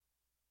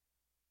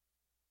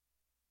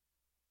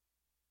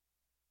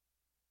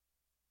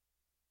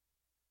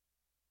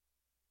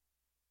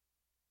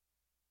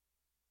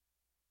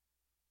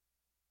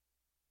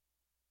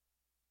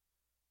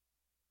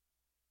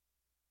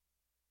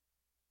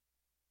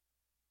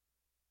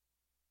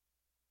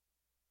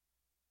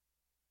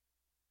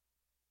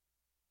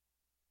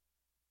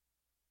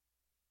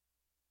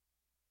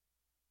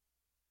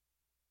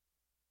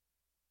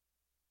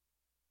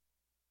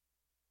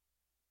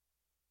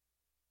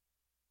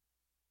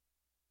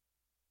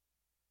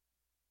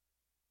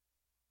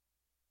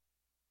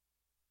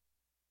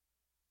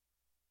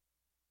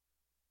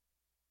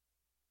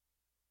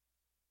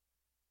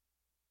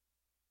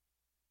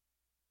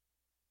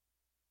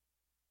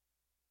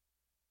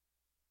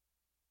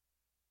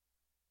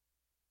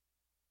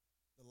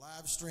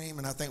live stream,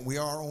 and I think we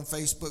are on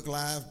Facebook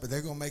Live, but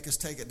they're going to make us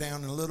take it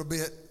down in a little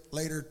bit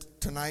later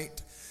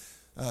tonight.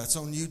 It's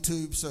on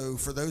YouTube, so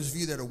for those of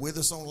you that are with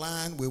us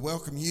online, we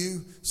welcome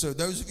you. So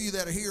those of you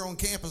that are here on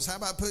campus, how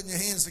about putting your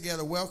hands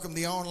together? Welcome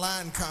the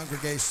online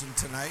congregation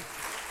tonight.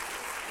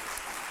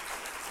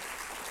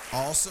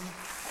 Awesome.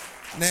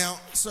 Now,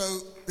 so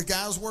the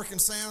guys working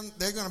sound,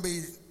 they're going to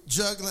be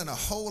juggling a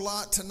whole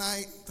lot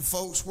tonight. The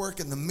folks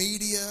working the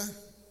media,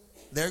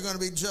 they're going to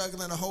be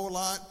juggling a whole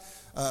lot.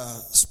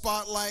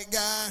 Spotlight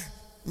guy,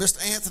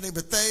 Mr. Anthony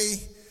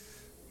Bethay,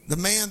 the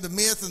man, the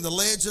myth, and the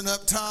legend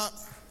up top.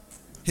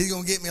 He's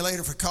going to get me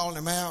later for calling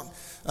him out.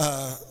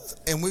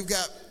 And we've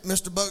got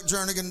Mr. Buck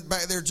Jernigan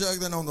back there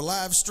juggling on the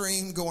live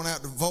stream, going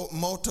out to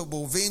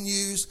multiple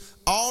venues.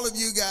 All of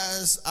you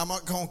guys, I'm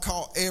not going to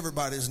call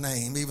everybody's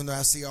name, even though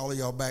I see all of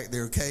y'all back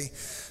there, okay?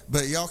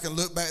 But y'all can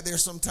look back there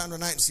sometime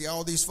tonight and see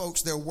all these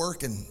folks. They're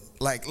working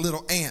like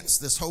little ants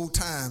this whole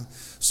time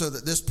so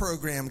that this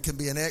program can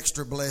be an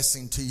extra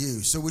blessing to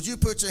you. So would you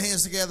put your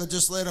hands together,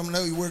 just let them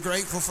know we're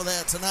grateful for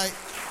that tonight.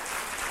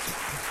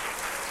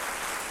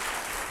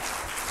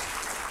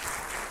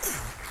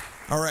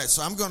 All right,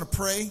 so I'm going to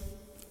pray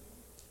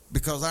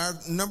because our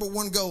number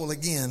one goal,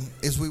 again,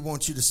 is we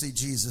want you to see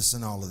Jesus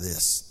in all of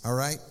this. All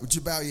right? Would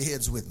you bow your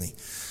heads with me?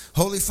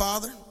 Holy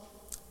Father,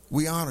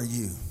 we honor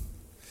you.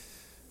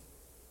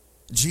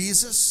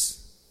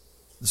 Jesus,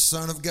 the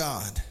Son of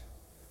God,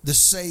 the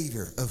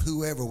Savior of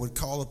whoever would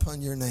call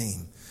upon your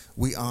name,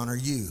 we honor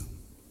you.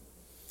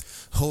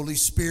 Holy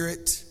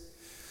Spirit,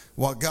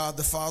 while God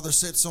the Father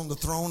sits on the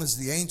throne as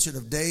the Ancient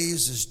of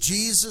Days, as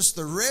Jesus,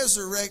 the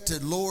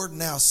resurrected Lord,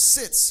 now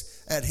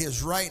sits at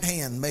his right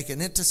hand,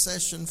 making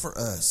intercession for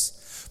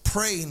us,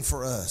 praying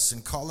for us,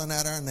 and calling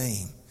out our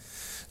name.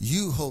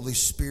 You, Holy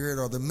Spirit,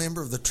 are the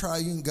member of the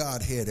triune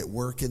Godhead at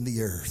work in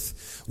the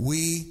earth.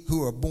 We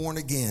who are born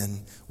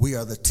again, we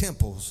are the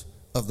temples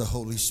of the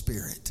Holy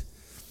Spirit.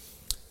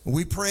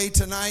 We pray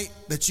tonight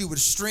that you would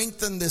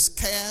strengthen this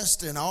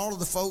cast and all of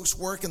the folks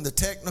working the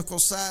technical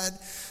side.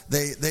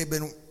 They've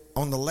been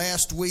on the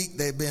last week,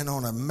 they've been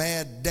on a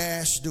mad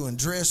dash doing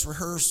dress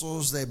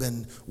rehearsals. They've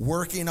been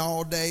working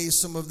all day,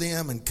 some of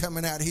them, and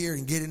coming out here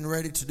and getting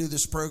ready to do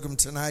this program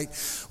tonight.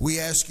 We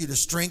ask you to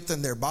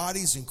strengthen their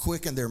bodies and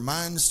quicken their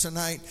minds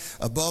tonight.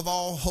 Above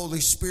all, Holy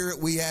Spirit,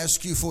 we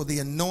ask you for the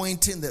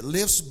anointing that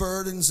lifts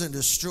burdens and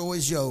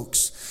destroys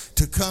yokes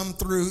to come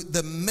through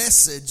the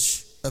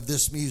message of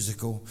this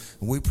musical.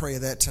 And we pray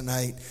that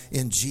tonight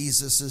in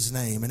Jesus'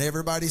 name. And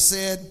everybody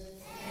said,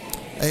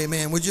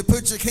 amen. Would you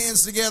put your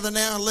hands together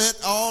now and let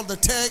all the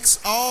techs,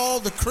 all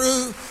the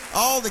crew,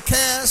 all the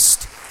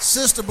cast,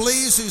 Sister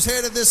Blease, who's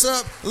headed this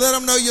up, let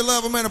them know you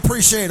love them and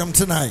appreciate them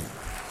tonight.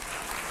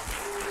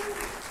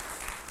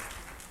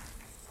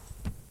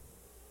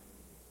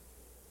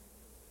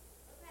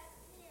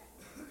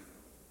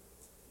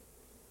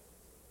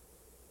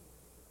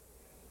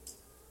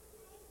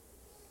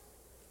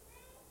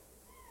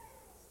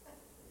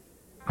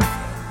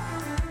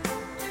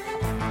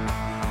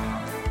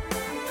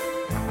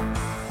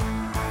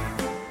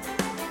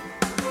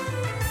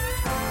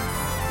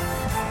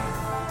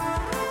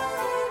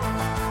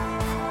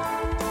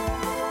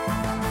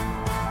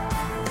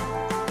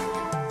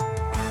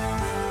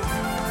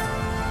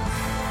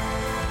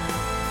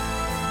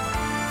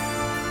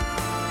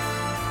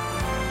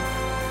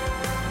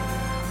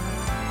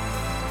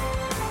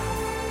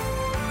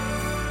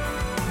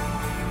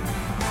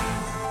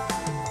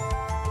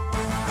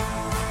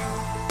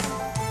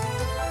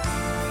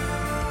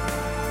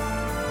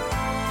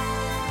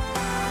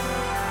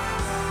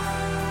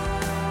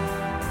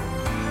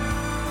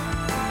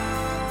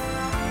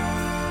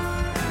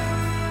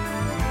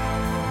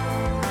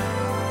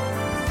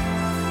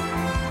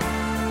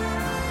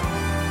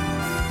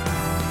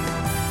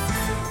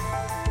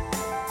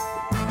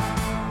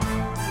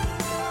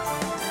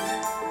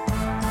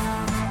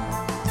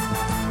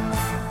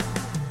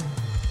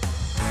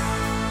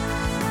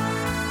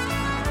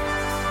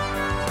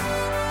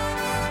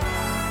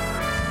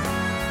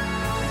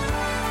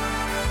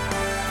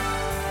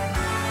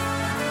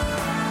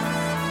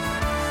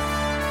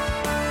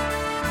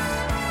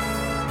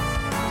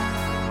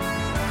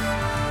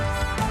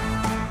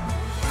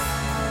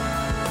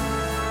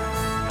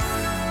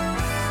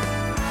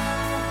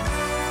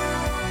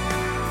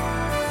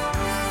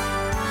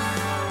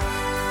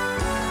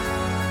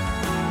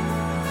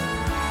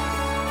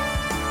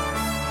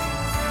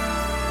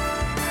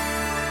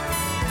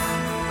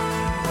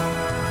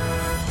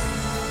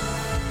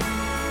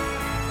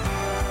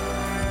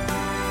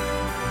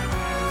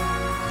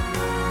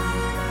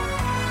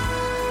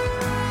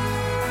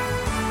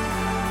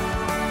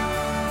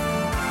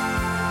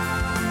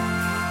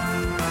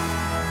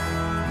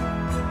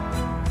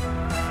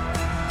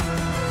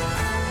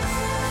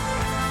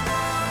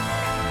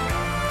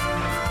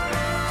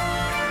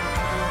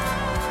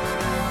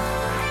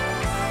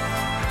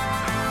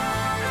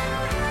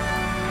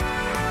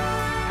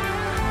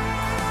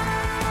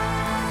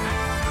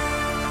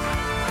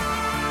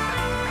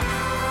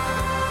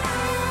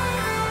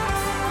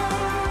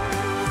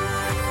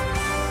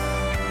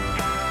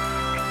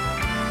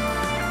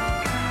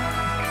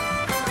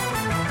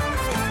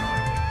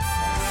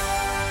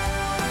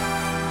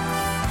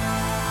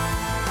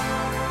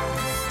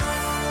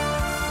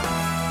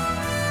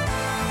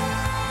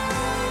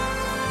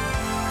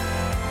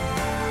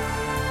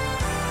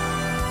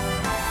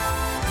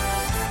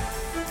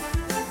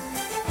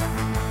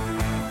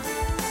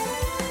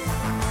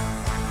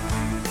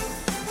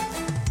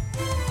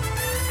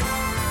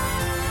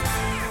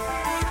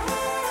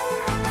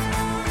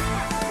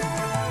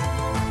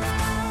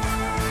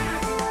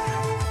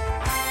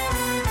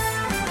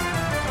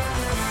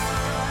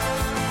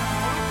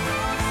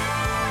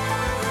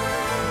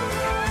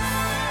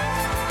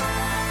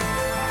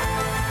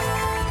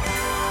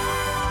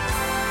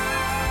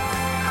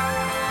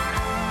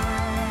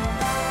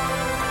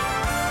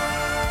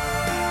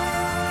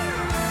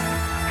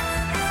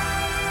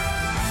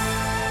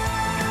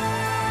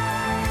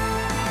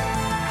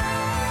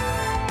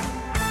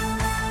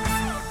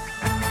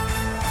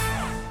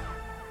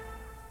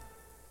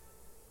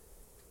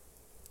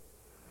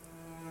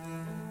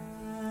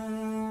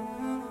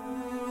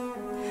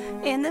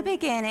 In the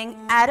beginning,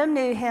 Adam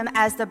knew him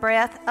as the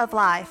breath of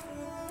life.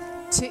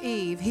 To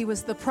Eve, he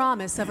was the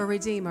promise of a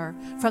Redeemer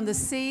from the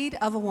seed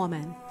of a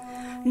woman.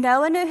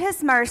 Noah knew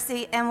his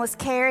mercy and was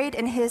carried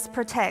in his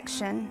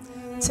protection.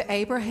 To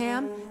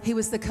Abraham, he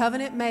was the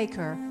covenant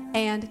maker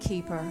and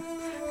keeper.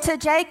 To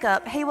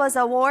Jacob, he was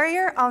a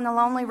warrior on the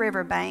lonely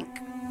riverbank.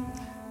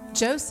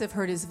 Joseph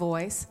heard his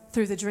voice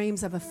through the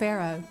dreams of a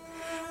Pharaoh.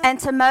 And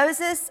to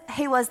Moses,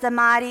 he was the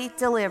mighty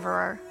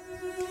deliverer.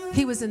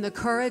 He was in the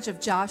courage of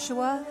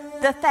Joshua,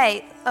 the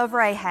faith of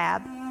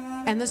Rahab,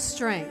 and the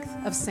strength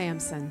of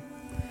Samson.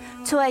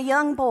 To a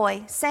young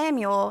boy,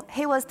 Samuel,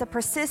 he was the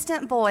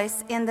persistent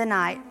voice in the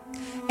night.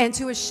 And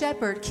to a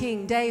shepherd,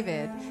 King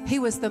David, he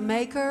was the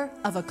maker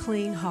of a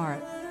clean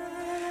heart.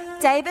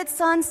 David's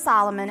son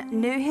Solomon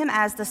knew him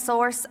as the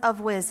source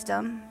of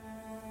wisdom.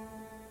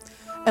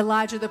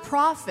 Elijah the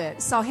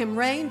prophet saw him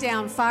rain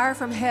down fire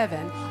from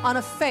heaven on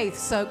a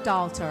faith-soaked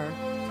altar.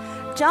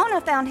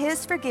 Jonah found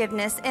his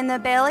forgiveness in the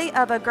belly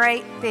of a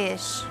great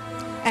fish.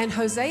 And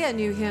Hosea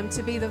knew him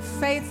to be the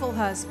faithful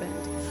husband,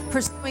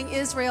 pursuing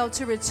Israel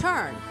to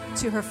return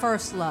to her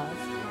first love.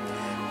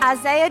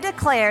 Isaiah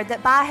declared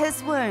that by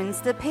his wounds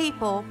the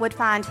people would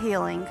find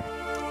healing.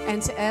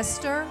 And to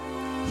Esther,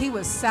 he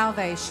was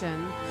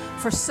salvation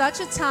for such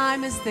a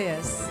time as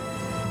this.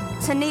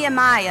 To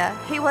Nehemiah,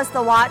 he was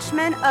the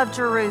watchman of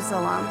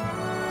Jerusalem.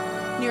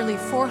 Nearly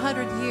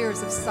 400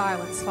 years of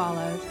silence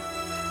followed.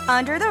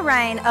 Under the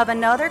reign of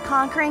another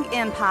conquering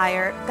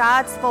empire,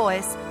 God's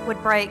voice would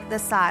break the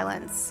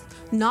silence.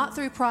 Not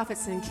through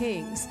prophets and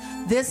kings.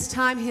 This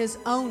time his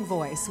own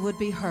voice would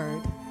be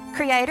heard.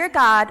 Creator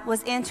God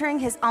was entering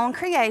his own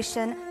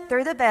creation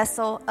through the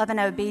vessel of an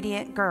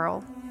obedient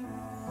girl.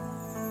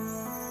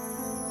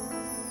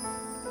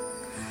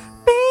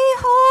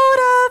 Behold,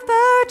 a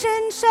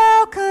virgin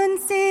shall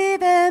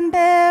conceive and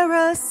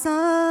bear a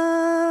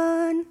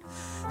son,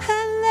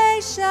 and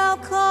they shall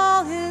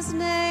call his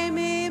name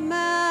Emmanuel.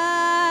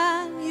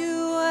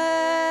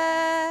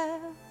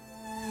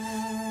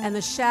 And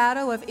the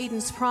shadow of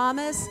Eden's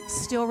promise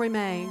still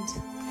remained.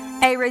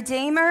 A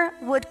Redeemer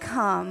would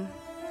come,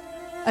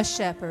 a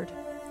shepherd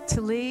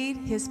to lead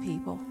his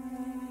people.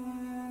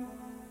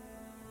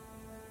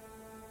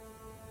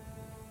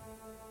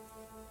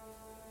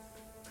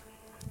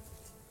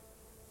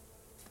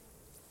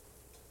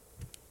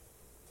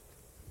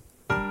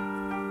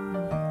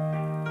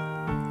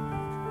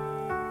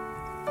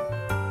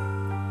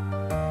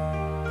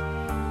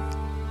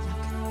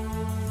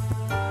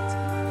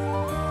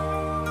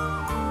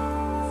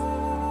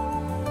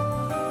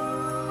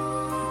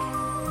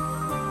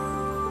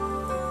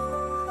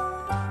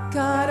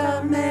 God,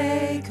 a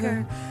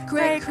maker,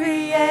 great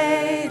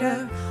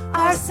creator,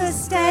 our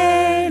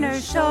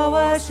sustainer, show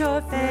us your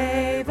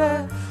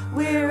favor.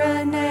 We're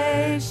a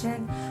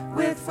nation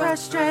with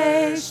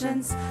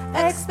frustrations,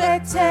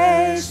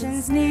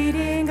 expectations,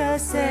 needing a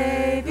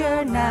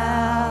savior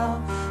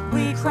now.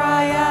 We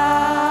cry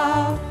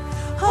out,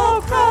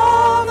 oh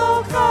come,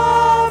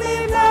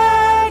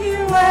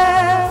 Emmanuel,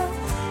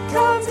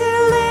 come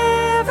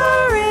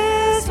deliver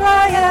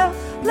Israel.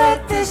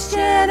 Let this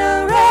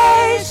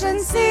generation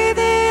see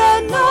the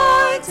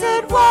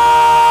anointed one.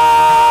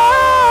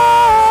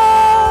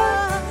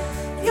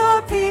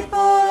 Your people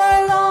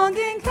are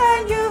longing,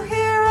 can you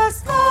hear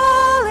us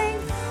calling?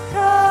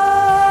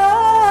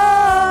 Come,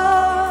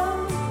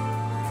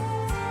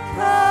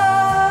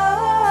 come.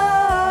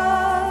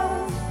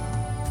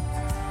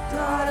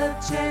 God of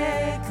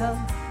Jacob,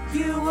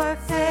 you were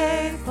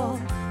faithful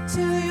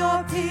to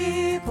your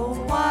people.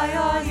 Why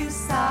are you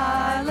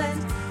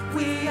silent?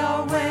 We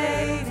are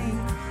waiting,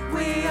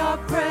 we are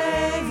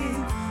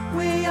praying,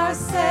 we are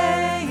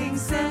saying,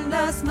 send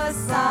us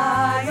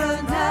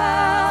Messiah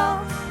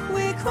now.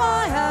 We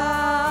cry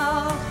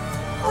out,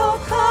 oh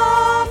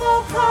come,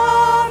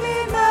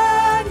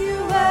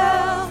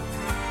 Emmanuel,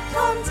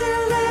 come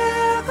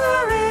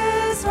deliver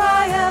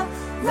Israel.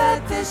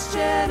 Let this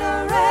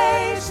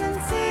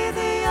generation see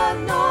the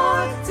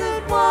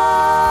anointed one.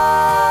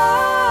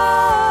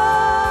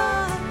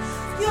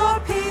 Your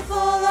people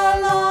are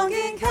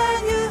longing,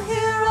 can you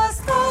hear us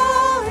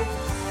calling?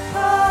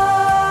 Come,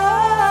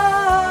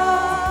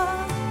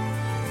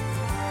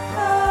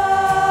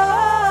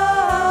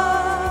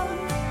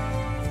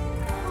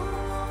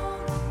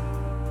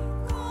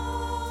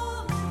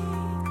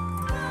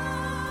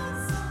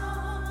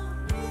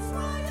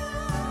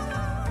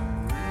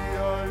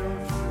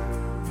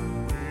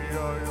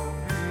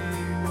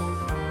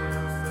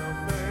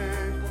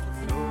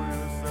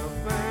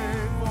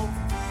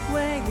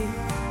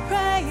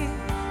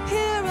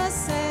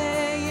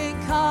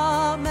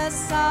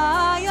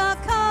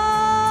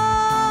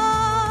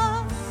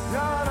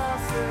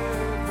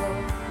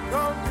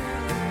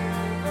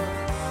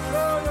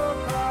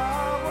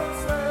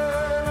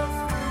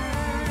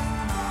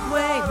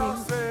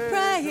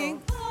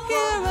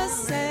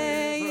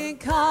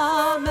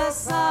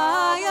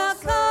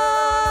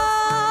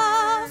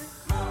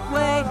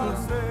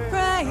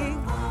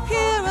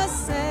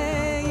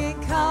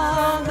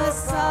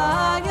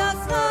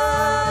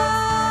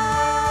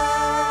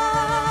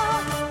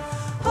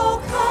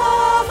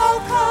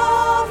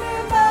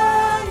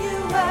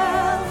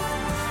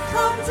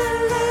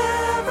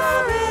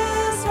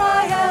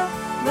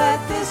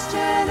 this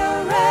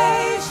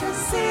generation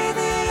see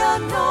the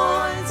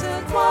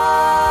anointed one.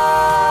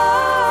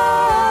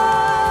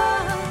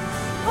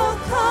 Oh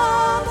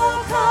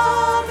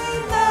come,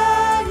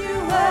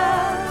 Emmanuel,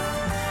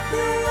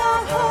 be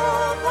our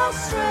hope, our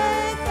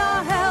strength,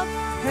 our help.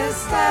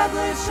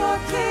 Establish your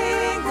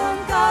kingdom,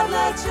 God,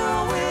 let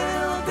your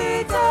will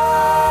be done.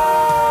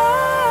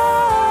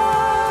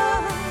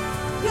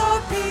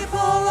 Your people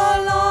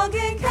are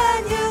longing,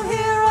 can you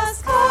hear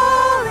us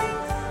calling?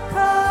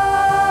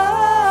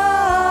 Come,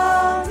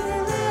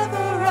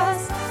 deliver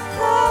us,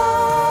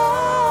 come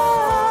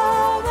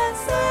and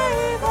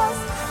save us.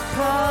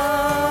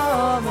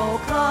 Come, oh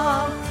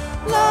come,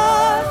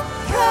 Lord,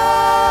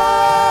 come.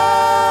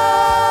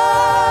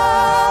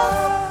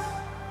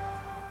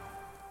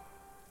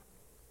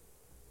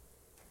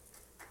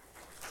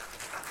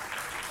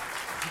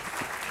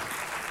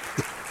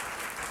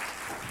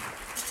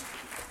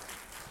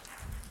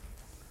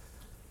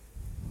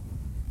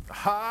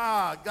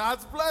 Ha!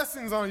 God's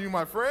blessings on you,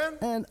 my friend.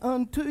 And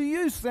unto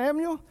you,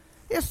 Samuel.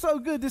 It's so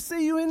good to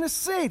see you in the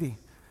city.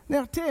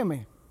 Now tell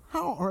me,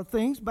 how are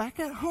things back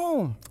at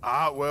home?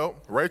 Well,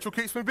 Rachel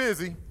keeps me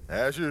busy,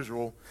 as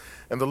usual.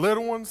 And the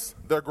little ones,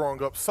 they're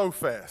growing up so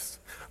fast.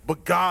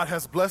 But God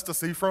has blessed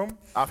us, Ephraim.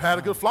 I've had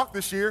a good flock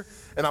this year,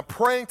 and I'm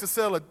praying to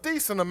sell a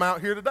decent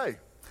amount here today.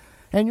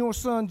 And your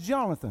son,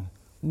 Jonathan,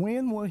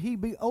 when will he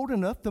be old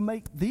enough to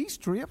make these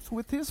trips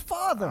with his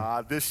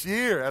father? This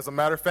year, as a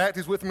matter of fact,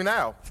 he's with me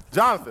now.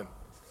 Jonathan.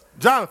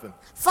 Jonathan.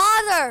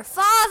 Father!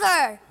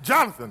 Father!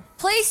 Jonathan.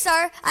 Please,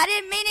 sir, I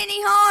didn't mean any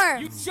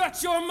harm. You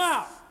shut your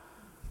mouth.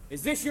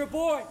 Is this your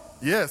boy?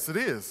 Yes, it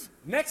is.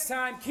 Next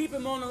time, keep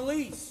him on a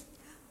leash.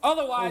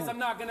 Otherwise, I'm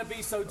not going to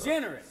be so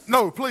generous.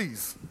 No,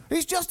 please.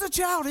 He's just a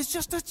child. He's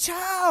just a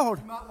child.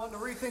 You might want to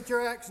rethink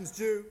your actions,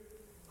 Jew.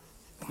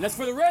 And as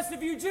for the rest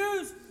of you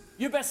Jews,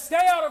 you best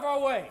stay out of our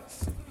way.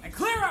 And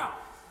clear out.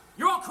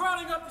 You're all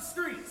crowding up the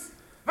streets.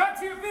 Back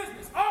to your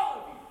business, all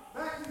of you.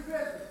 Back to your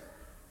business.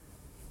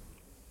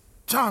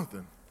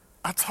 Jonathan,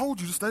 I told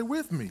you to stay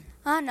with me.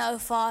 I know,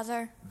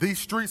 Father. These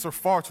streets are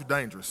far too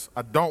dangerous.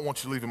 I don't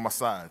want you leaving my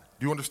side.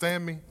 Do you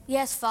understand me?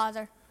 Yes,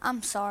 Father.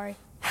 I'm sorry.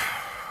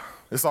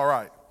 It's all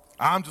right.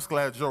 I'm just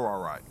glad you're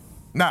all right.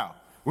 Now,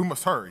 we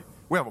must hurry.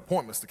 We have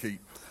appointments to keep.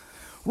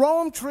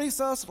 Rome treats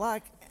us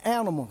like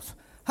animals.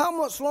 How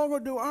much longer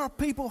do our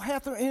people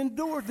have to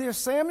endure this,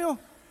 Samuel?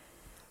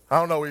 I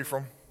don't know,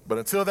 Ephraim, but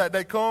until that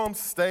day comes,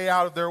 stay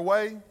out of their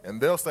way,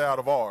 and they'll stay out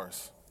of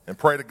ours. And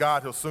pray to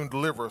God he'll soon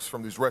deliver us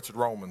from these wretched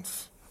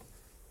Romans.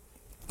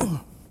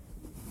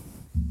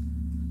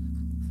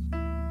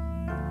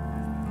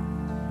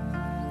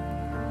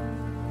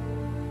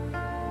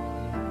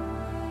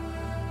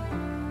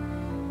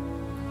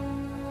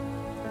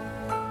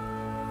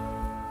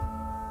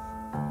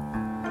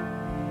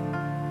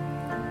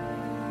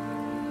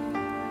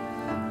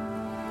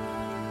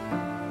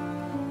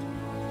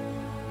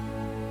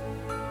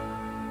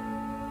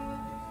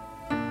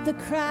 The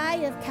cry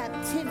of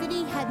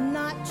captivity had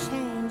not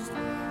changed.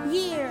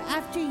 Year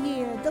after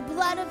year, the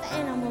blood of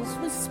animals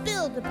was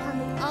spilled upon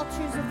the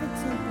altars of the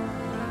temple,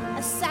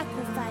 a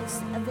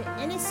sacrifice of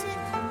the innocent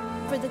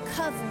for the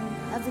covering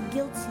of the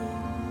guilty,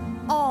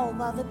 all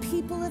while the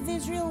people of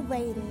Israel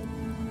waited,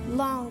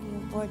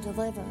 longing for a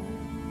deliverer.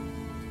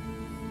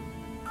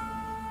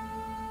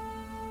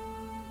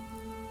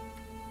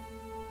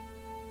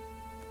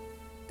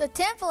 The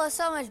temple is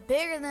so much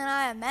bigger than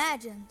I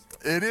imagined.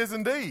 It is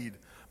indeed,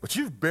 but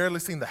you've barely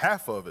seen the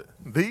half of it.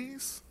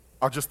 These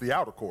are just the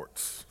outer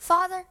courts.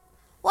 Father,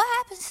 what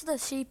happens to the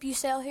sheep you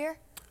sell here?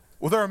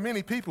 Well, there are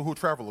many people who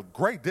travel a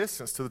great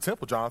distance to the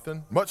temple,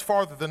 Jonathan, much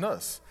farther than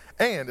us,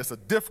 and it's a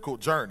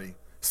difficult journey.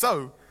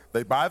 So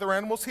they buy their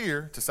animals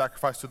here to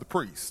sacrifice to the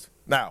priest.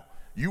 Now,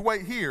 you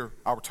wait here.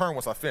 I'll return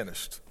once I've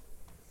finished.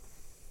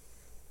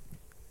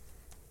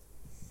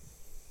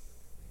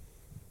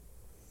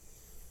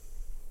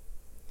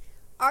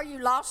 Are you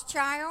lost,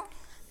 child?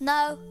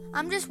 No,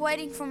 I'm just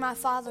waiting for my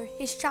father.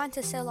 He's trying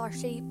to sell our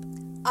sheep.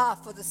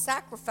 For the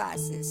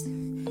sacrifices.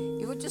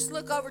 You would just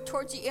look over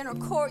towards the inner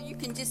court, you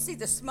can just see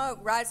the smoke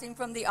rising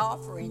from the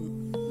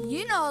offering.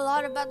 You know a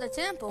lot about the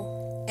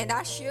temple. And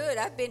I should.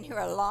 I've been here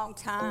a long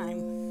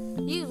time.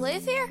 You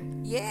live here?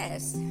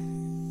 Yes.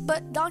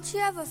 But don't you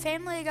have a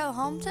family to go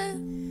home to?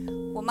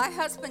 Well, my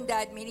husband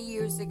died many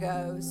years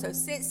ago, so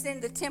since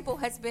then the temple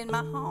has been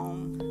my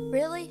home.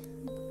 Really?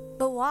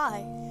 But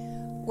why?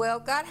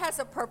 Well, God has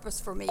a purpose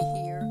for me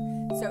here,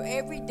 so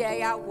every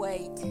day I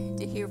wait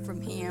to hear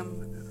from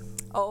Him.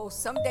 Oh,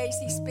 some days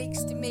He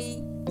speaks to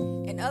me,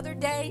 and other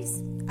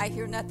days I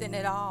hear nothing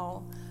at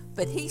all.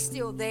 But He's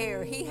still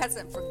there. He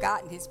hasn't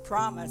forgotten His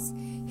promise.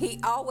 He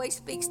always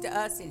speaks to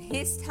us in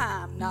His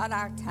time, not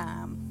our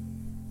time.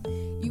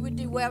 You would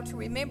do well to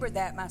remember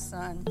that, my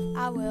son.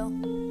 I will.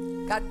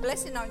 God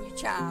blessing on you,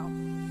 child.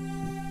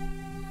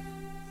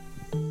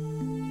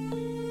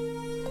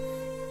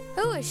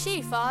 Who is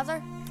she,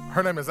 Father?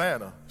 Her name is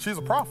Anna. She's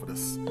a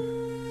prophetess.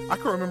 I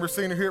can remember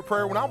seeing her here at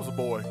prayer when I was a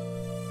boy.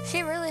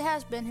 She really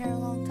has been here a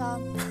long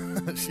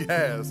time. She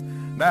has.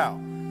 Now,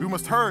 we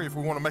must hurry if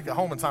we want to make it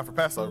home in time for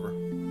Passover.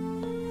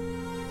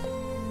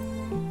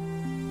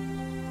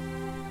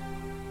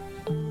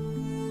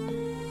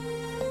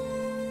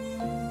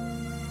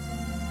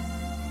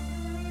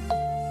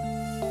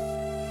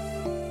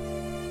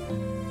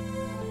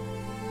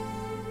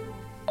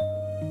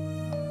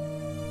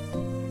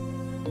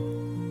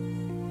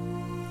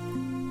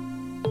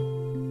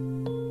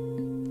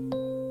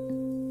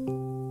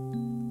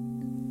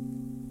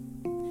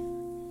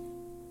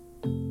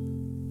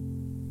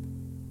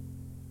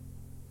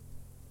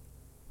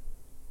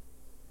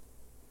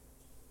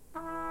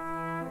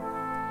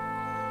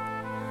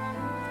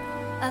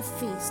 a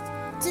feast,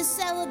 to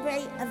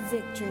celebrate a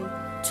victory,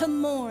 to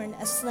mourn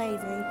a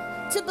slavery,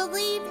 to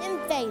believe in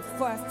faith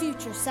for a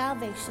future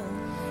salvation,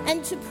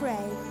 and to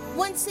pray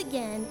once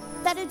again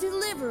that a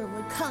deliverer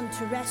would come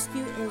to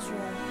rescue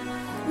Israel.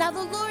 Now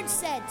the Lord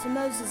said to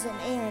Moses and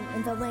Aaron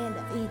in the land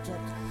of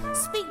Egypt,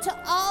 "Speak to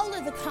all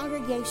of the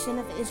congregation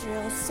of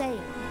Israel,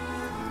 saying,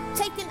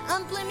 take an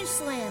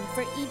unblemished lamb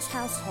for each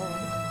household,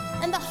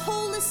 and the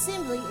whole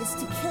assembly is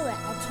to kill it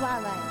at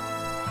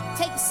twilight.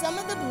 Take some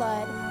of the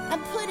blood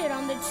and put it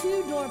on the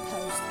 2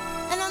 doorposts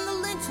and on the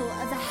lintel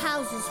of the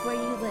houses where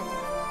you live.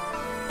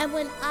 And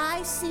when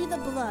I see the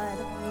blood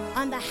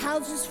on the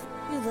houses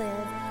where you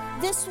live,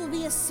 this will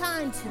be a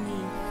sign to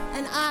me,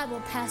 and I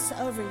will pass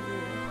over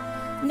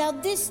you. Now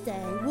this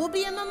day will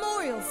be a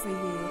memorial for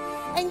you,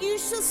 and you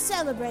shall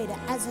celebrate it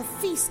as a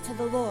feast to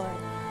the Lord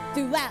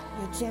throughout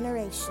your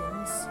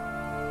generations."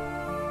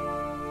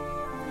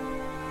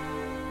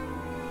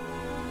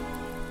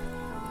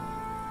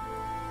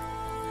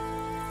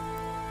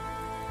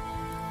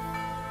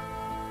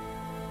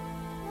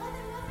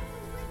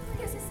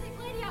 There's a sick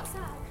lady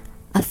outside.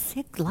 A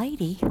sick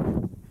lady?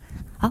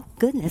 Oh,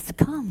 goodness,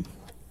 come.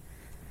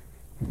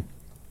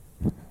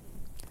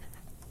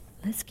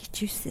 Let's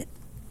get you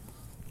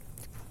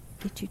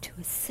to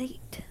a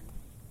seat.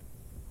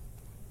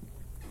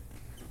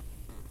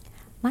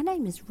 My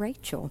name is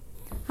Rachel.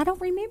 I don't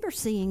remember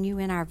seeing you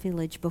in our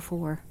village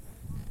before.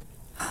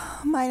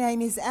 My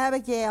name is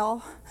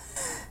Abigail,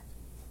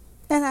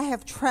 and I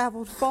have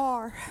traveled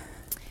far.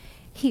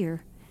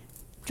 Here,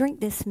 drink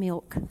this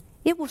milk.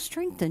 It will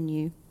strengthen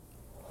you.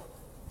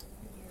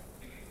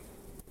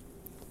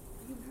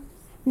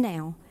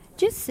 Now,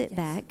 just sit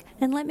back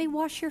and let me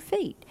wash your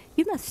feet.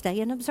 You must stay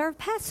and observe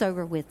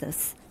Passover with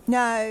us.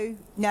 No,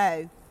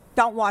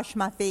 don't wash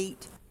my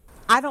feet.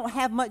 I don't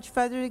have much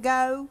further to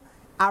go.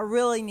 I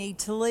really need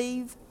to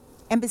leave.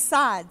 And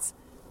besides,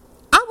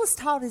 I was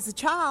taught as a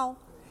child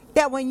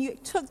that when you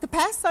took the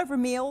Passover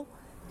meal,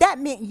 that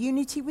meant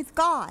unity with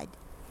God.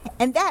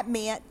 And that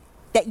meant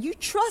that you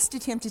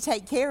trusted Him to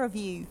take care of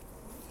you.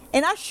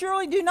 And I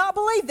surely do not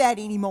believe that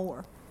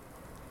anymore.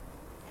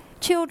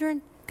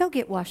 Children, go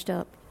get washed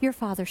up. Your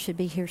father should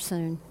be here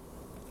soon.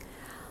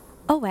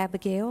 Oh,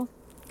 Abigail,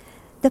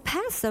 the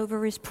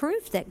Passover is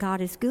proof that God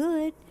is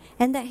good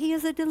and that He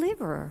is a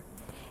deliverer.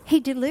 He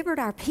delivered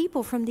our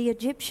people from the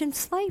Egyptian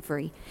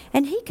slavery,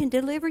 and He can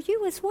deliver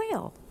you as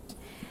well.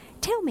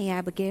 Tell me,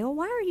 Abigail,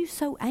 why are you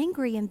so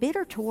angry and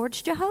bitter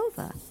towards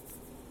Jehovah?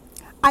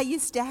 I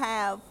used to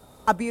have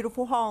a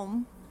beautiful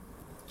home,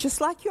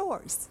 just like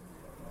yours.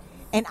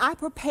 And I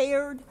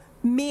prepared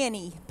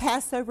many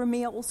Passover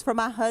meals for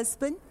my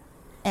husband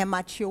and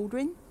my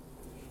children.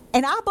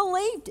 And I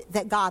believed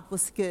that God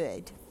was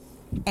good.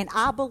 And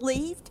I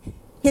believed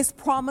His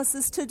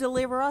promises to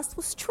deliver us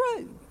was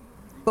true.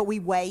 But we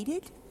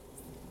waited,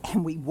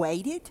 and we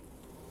waited,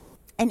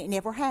 and it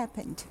never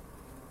happened.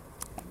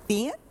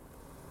 Then,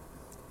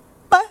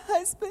 my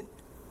husband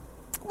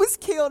was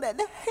killed at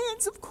the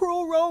hands of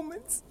cruel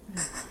Romans.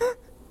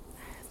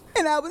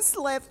 And I was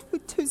left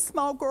with 2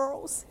 small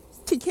girls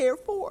to care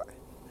for.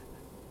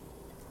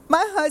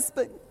 My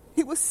husband,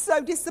 he was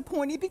so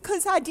disappointed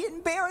because I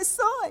didn't bear a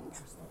son.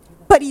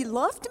 But he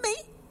loved me,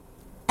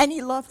 and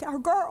he loved our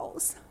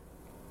girls.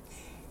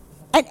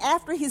 And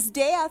after his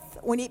death,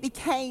 when it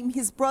became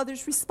his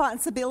brother's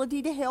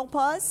responsibility to help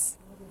us,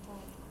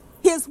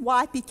 his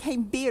wife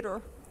became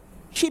bitter.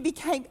 She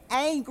became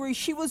angry.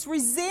 She was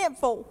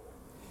resentful.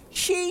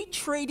 She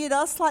treated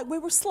us like we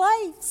were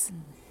slaves.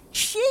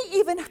 She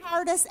even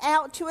hired us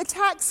out to a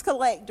tax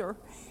collector.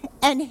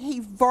 And he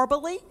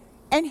verbally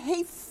and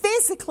he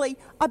physically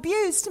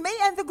abused me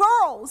and the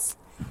girls.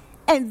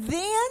 And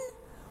then,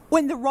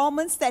 when the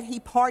Romans that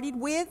he partied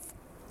with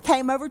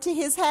came over to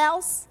his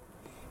house,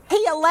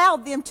 he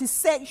allowed them to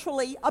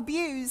sexually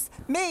abuse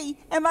me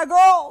and my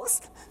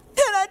girls.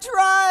 And I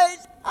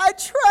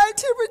tried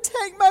to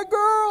protect my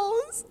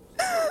girls,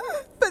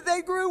 but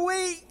they grew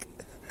weak,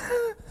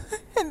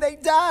 and they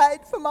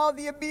died from all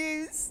the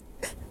abuse.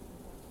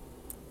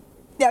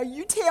 Now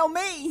you tell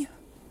me,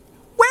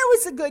 where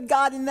was the good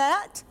God in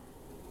that?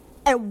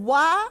 And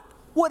why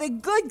would a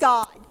good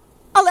God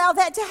allow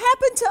that to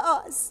happen to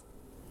us?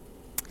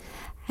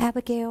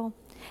 Abigail,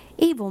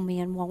 evil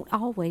men won't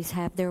always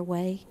have their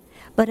way.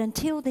 But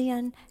until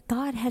then,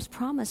 God has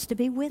promised to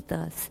be with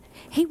us.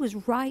 He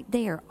was right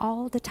there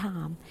all the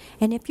time.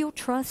 And if you'll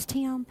trust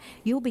Him,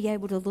 you'll be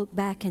able to look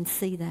back and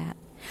see that.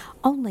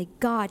 Only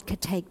God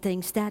could take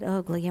things that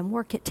ugly and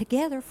work it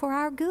together for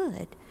our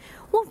good.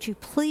 Won't you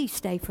please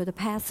stay for the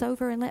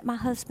Passover and let my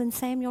husband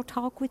Samuel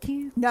talk with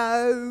you?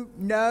 No.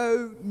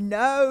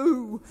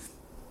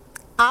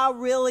 I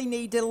really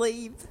need to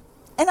leave.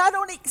 And I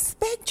don't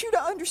expect you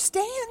to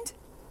understand.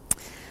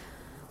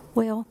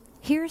 Well,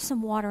 here's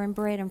some water and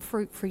bread and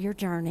fruit for your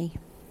journey.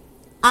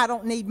 I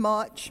don't need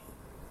much.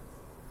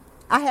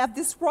 I have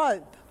this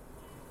rope.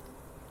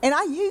 And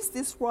I use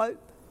this rope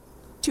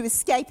to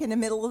escape in the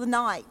middle of the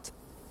night.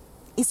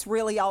 It's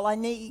really all I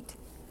need.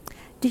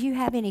 Do you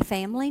have any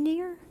family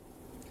near?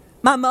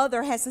 My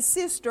mother has a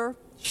sister.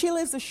 She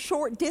lives a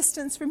short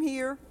distance from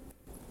here.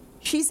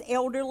 She's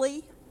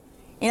elderly,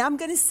 and I'm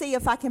going to see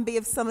if I can be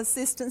of some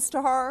assistance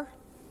to her.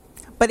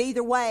 But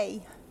either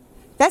way,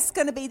 that's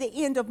going to be the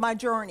end of my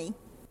journey.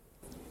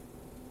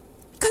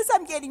 Because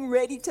I'm getting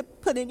ready to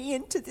put an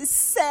end to this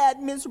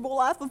sad, miserable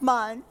life of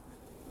mine,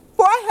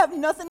 for I have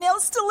nothing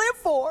else to live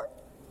for.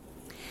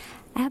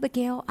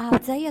 Abigail,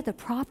 Isaiah the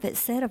prophet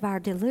said of our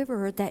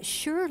deliverer that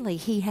surely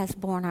he has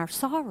borne our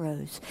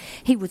sorrows.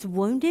 He was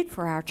wounded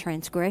for our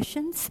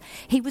transgressions.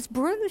 He was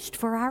bruised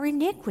for our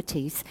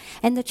iniquities.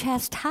 And the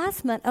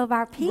chastisement of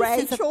our peace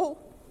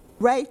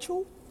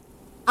Rachel,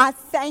 I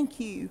thank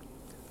you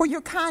for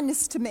your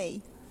kindness to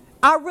me.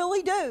 I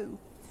really do.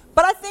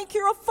 But I think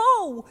you're a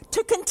fool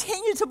to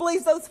continue to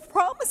believe those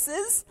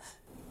promises.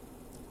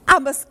 I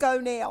must go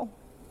now.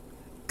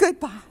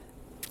 Goodbye.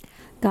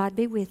 God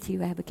be with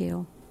you,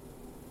 Abigail.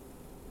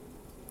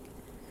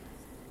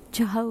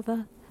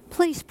 Jehovah,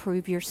 please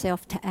prove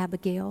yourself to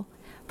Abigail.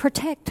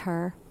 Protect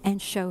her and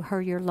show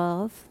her your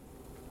love.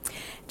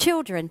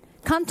 Children,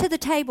 come to the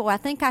table. I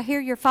think I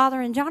hear your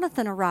father and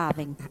Jonathan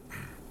arriving.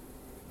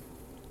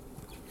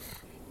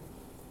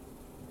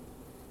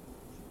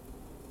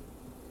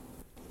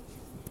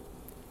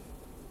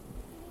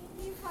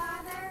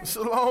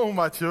 Shalom,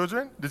 my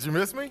children. Did you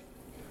miss me?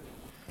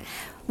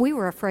 We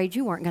were afraid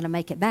you weren't going to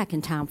make it back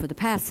in time for the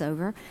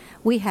Passover.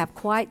 We have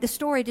quite the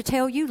story to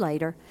tell you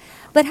later.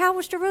 But how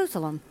was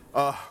Jerusalem?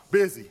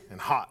 Busy and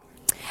hot.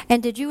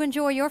 And did you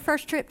enjoy your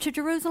first trip to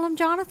Jerusalem,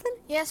 Jonathan?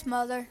 Yes,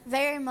 Mother,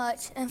 very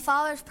much. And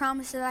Father's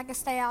promised that I could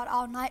stay out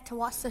all night to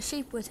watch the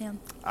sheep with him.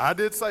 I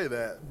did say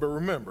that, but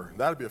remember,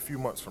 that'll be a few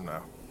months from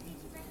now. Did you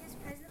bring his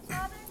presents,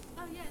 Father?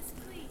 Oh, yes,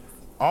 please.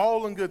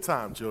 All in good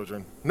time,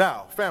 children.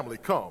 Now, family,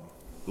 come.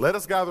 Let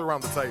us gather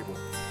around the table.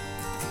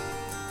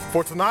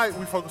 For tonight,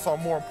 we focus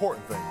on more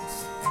important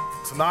things.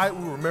 Tonight,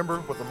 we remember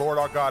what the Lord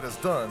our God has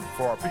done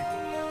for our people.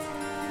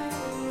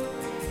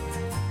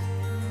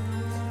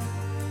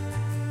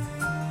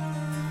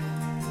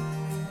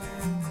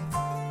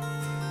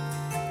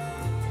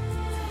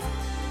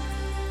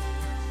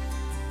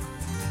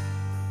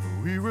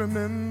 We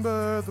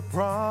remember the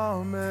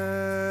promise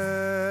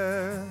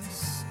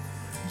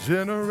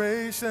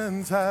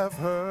generations have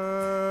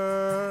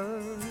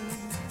heard,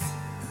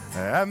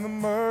 and the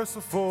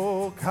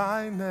merciful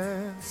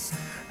kindness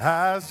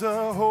has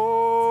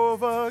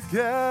Jehovah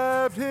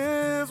kept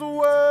his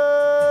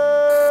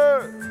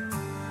word.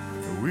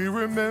 We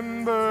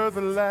remember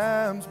the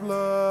Lamb's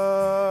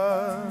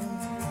blood,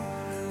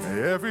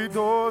 every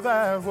door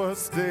that was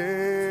stained,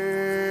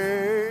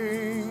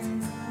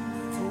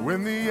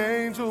 when the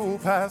angel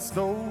passed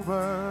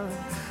over,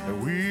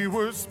 and we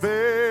were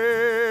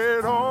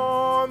spared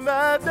on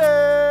that day.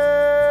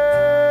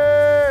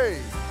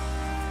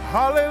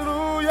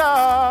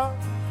 Hallelujah,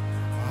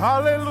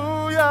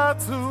 hallelujah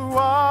to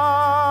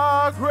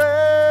our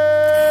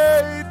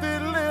great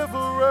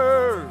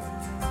deliverer.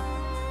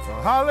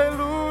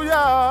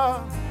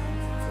 Hallelujah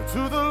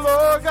to the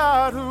Lord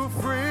God who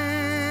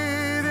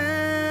freed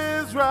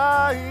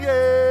Israel.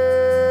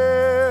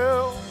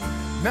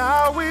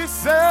 Now we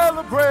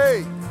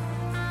celebrate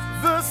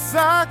the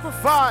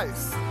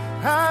sacrifice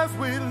as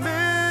we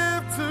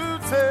live to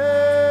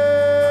tell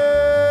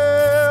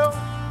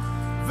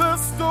the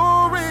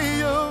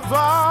story of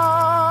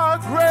our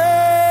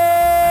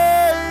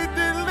great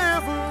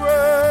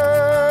deliverer.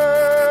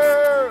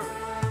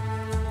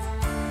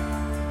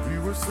 We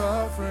were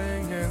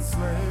suffering in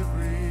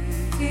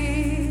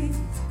slavery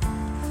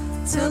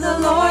to the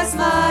Lord's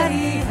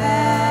mighty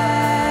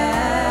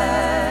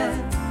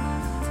hand.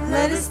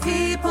 Led his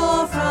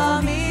people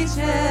from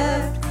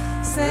Egypt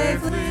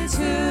safely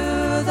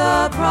to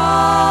the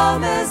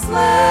promised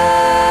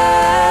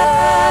land.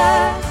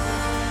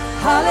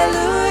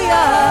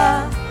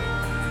 Hallelujah,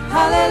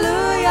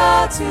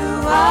 hallelujah to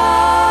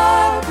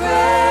our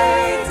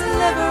great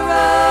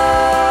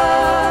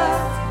deliverer.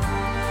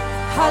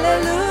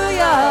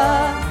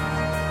 Hallelujah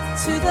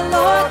to the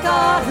Lord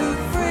God who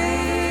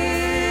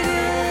freed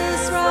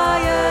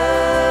Israel.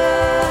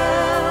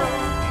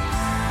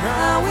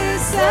 Now we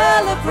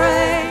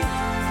celebrate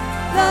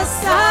the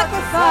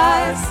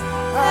sacrifice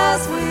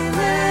as we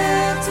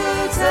live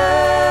to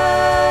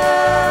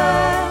tell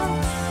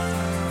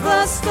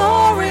the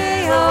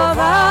story of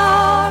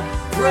our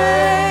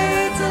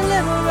great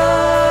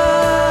deliverer.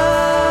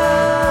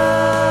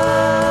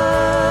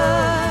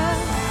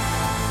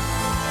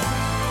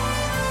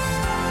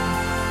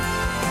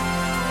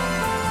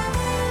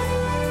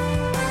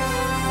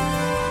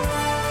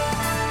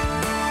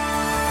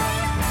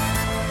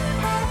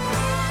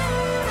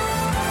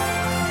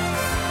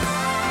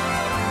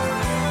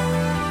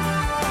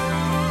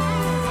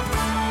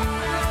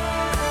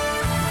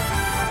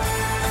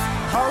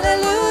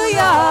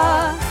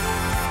 Hallelujah,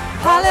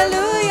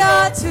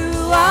 hallelujah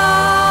to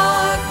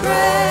our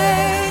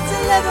great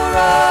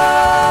deliverer.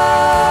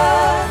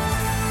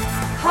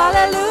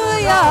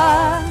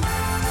 Hallelujah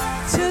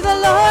to the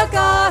Lord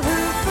God who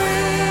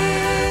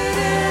freed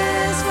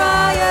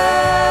Israel.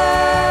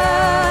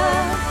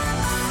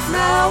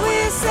 Now we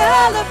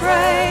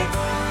celebrate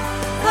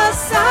the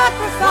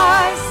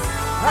sacrifice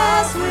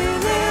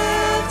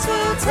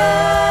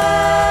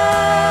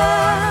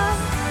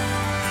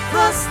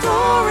the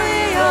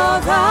story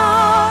of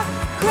our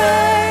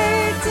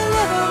great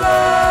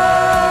deliverer.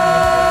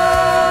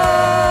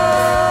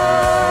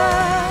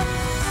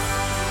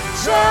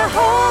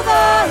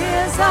 Jehovah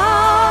is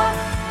our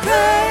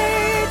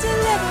great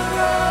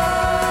deliverer.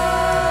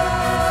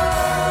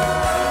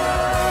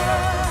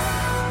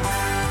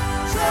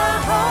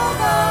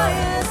 Jehovah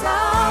is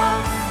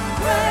our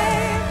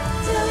great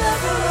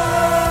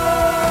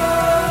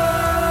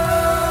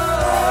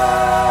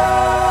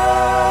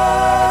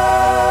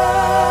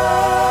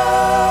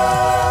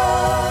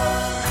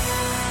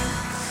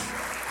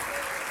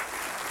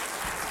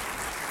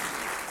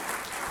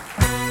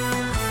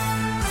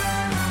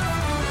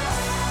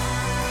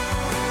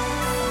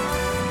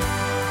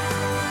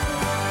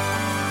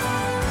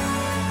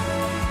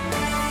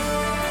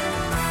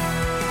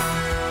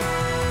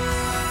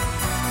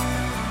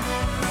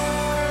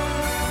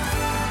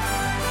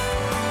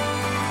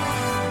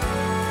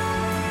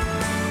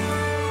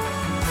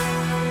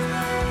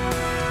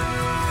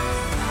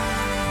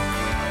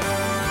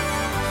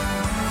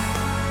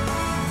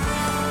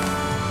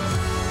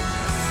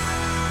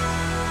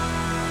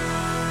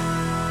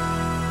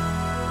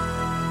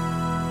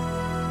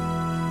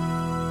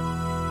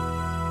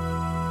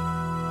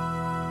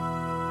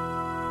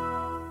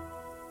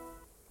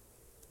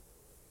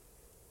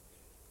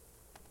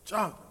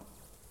Jonathan,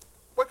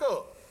 wake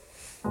up.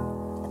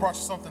 I brought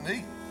you something to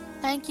eat.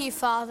 Thank you,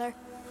 Father.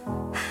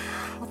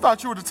 I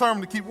thought you were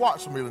determined to keep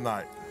watch for me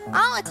tonight.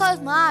 I only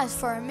closed my eyes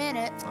for a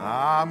minute.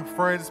 I'm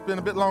afraid it's been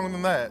a bit longer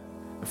than that.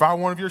 If I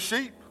were one of your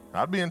sheep,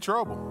 I'd be in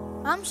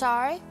trouble. I'm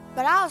sorry,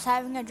 but I was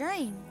having a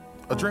dream.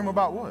 A dream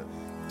about what?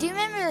 Do you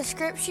remember the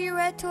scripture you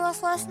read to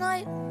us last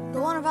night?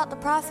 The one about the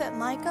prophet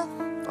Micah?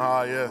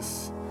 Ah,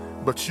 yes.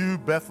 But you,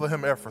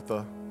 Bethlehem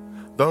Ephrathah,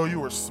 though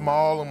you are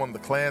small among the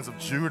clans of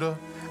Judah,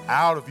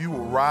 out of you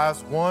will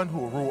rise one who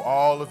will rule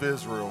all of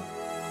Israel,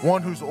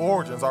 one whose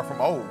origins are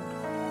from old,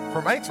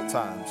 from ancient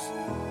times.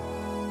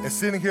 And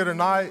sitting here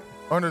tonight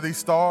under these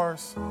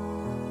stars,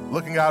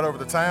 looking out over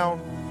the town,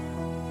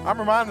 I'm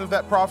reminded of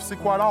that prophecy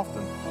quite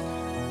often.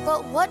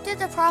 But what did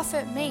the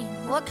prophet mean?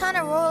 What kind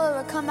of ruler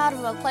would come out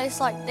of a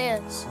place like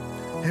this?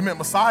 He meant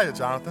Messiah,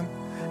 Jonathan.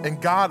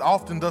 And God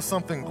often does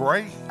something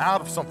great out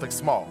of something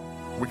small.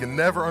 We can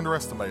never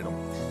underestimate him.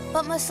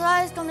 But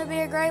Messiah is going to be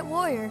a great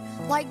warrior,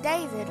 like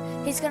David.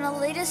 He's going to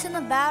lead us in the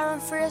battle and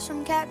free us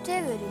from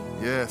captivity.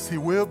 Yes, he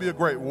will be a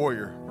great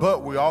warrior.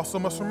 But we also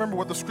must remember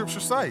what the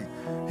scriptures say.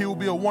 He will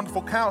be a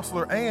wonderful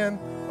counselor and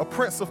a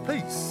prince of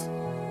peace.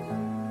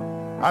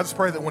 I just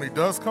pray that when he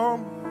does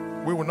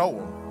come, we will know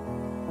him.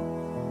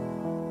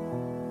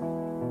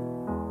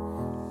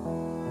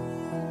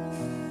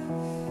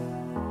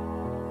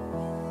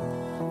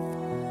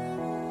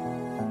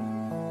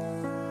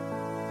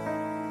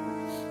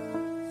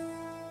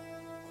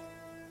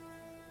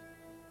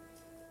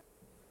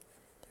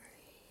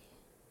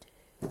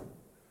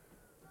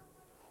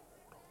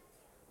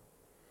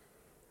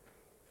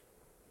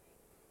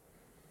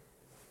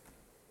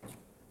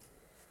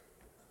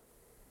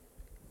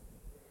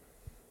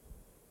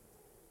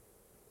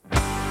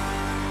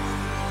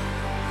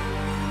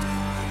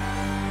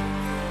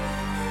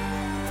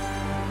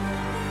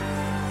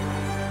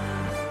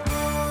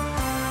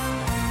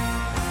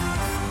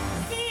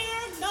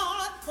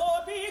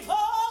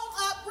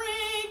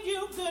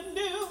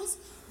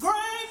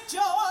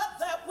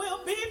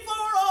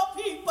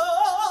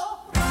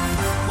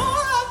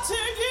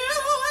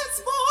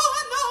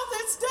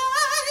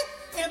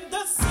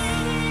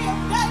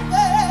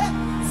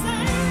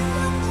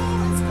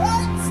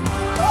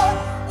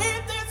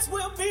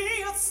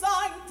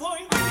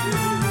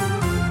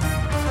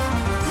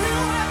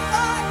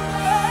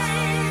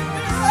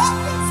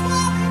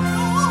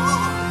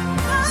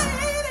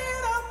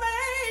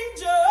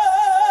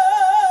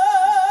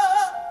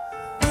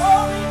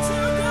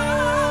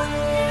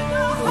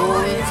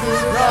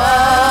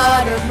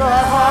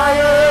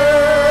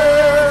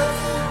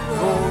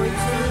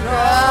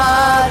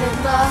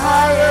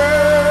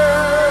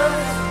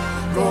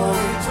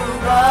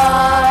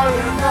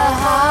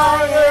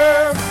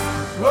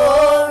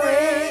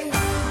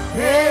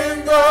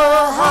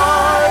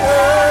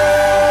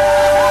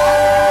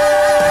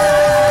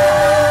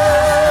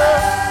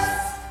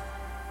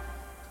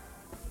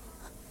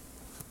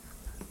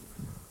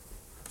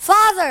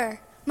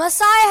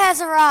 Messiah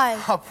has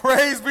arrived. Oh,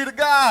 praise be to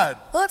God.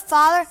 Look,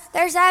 Father,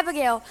 there's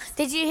Abigail.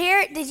 Did you hear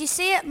it? Did you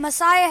see it?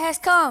 Messiah has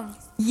come.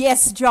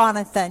 Yes,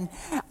 Jonathan,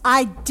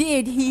 I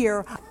did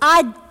hear.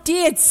 I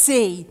did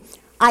see.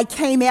 I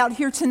came out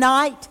here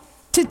tonight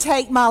to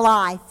take my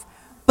life.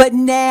 But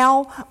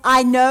now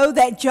I know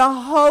that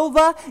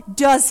Jehovah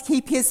does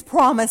keep his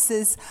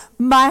promises.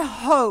 My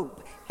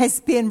hope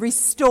has been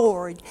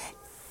restored.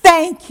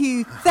 Thank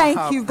you,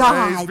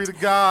 God. Praise be to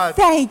God.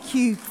 Thank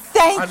you,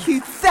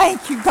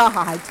 thank you,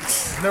 God.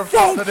 Never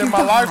felt that in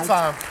my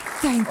lifetime.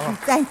 Thank you,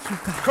 God.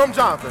 Come,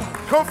 Jonathan.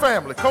 Come,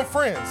 family. Come,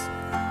 friends.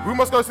 We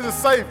must go see the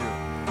Savior.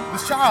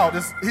 This child,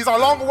 he's our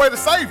long-awaited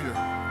Savior.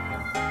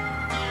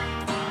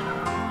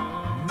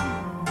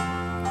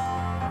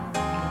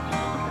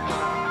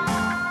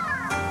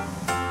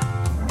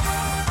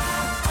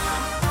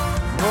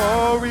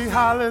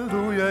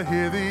 hallelujah,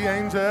 hear the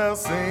angels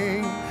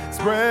sing.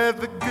 Spread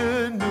the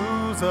good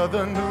news of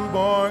the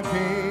newborn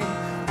King.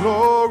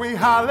 Glory,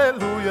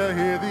 hallelujah,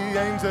 hear the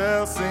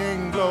angels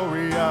sing.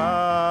 Gloria.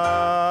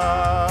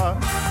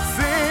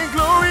 Sing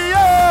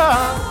Gloria.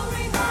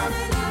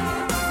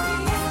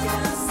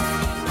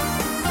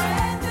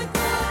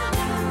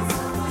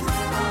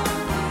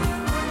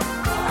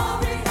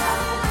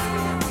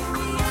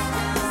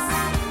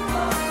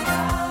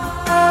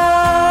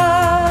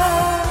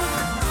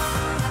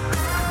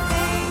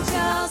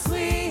 Angels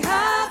we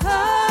have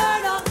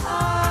heard on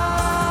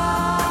high,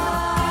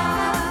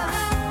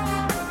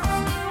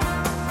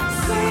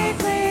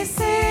 sweetly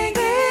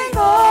singing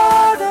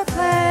o'er the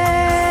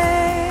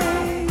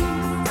plain,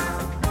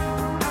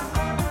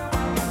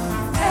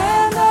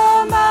 and the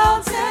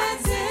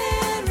mountains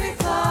in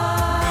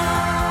reply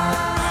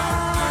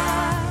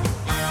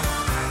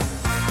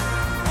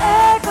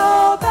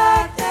echo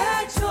back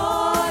their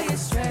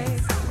joyous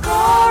strains.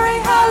 Glory,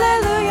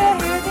 hallelujah,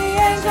 hear the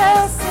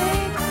angels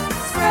sing.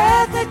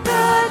 Spread the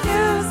good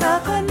news of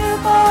the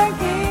newborn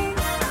King.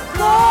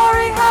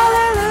 Glory,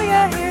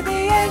 hallelujah, hear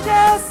the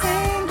angels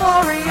sing.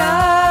 Gloria.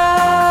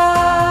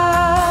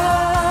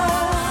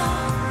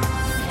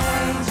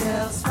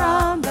 Angels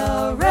from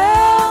the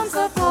realms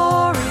of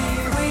glory,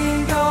 wing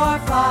your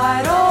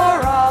flight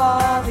o'er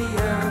all the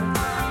earth.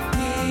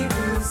 He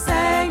who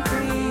sang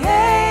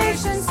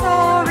creation's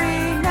story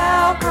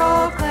now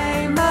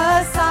proclaim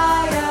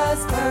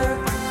Messiah's birth.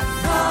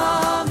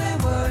 Come and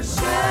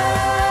worship,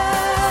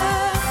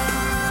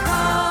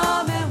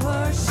 come and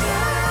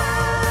worship,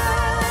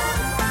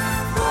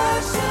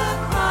 worship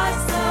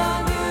Christ the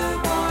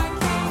newborn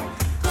King.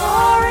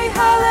 Glory,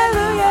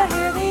 hallelujah,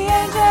 hear the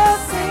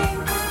angels sing.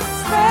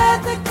 Spread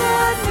the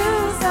good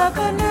news of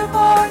the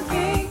newborn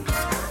King.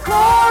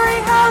 Glory,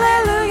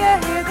 hallelujah,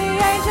 hear the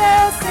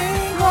angels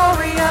sing.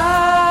 Gloria.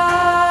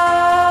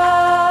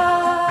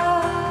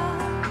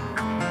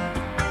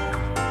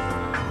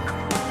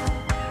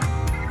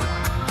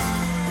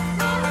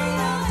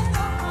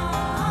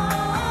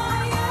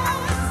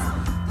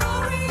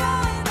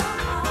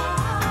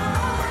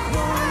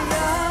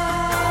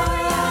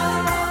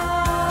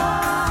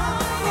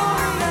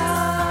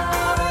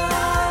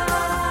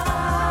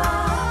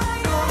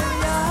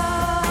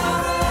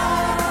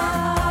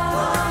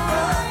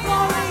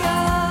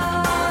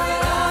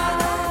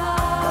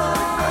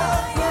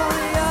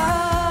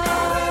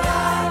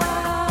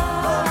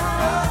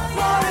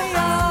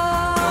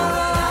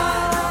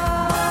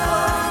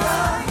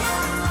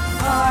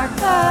 Hark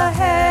the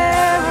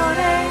herald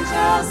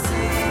angels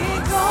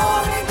sing.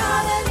 Glory,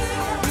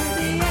 hallelujah, hear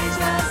the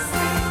angels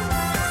sing.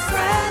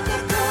 Spread the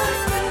good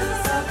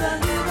news of the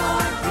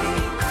newborn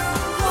King.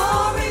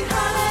 Glory,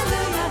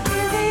 hallelujah,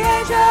 hear the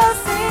angels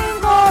sing.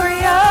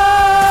 Gloria.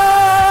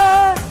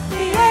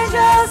 The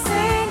angels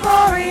sing.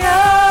 Gloria.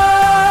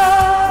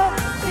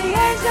 The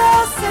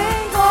angels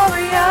sing.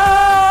 Gloria.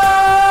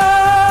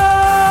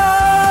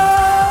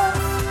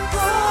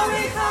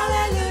 Glory,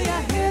 hallelujah,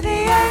 hear the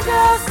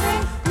angels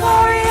sing.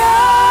 Gloria.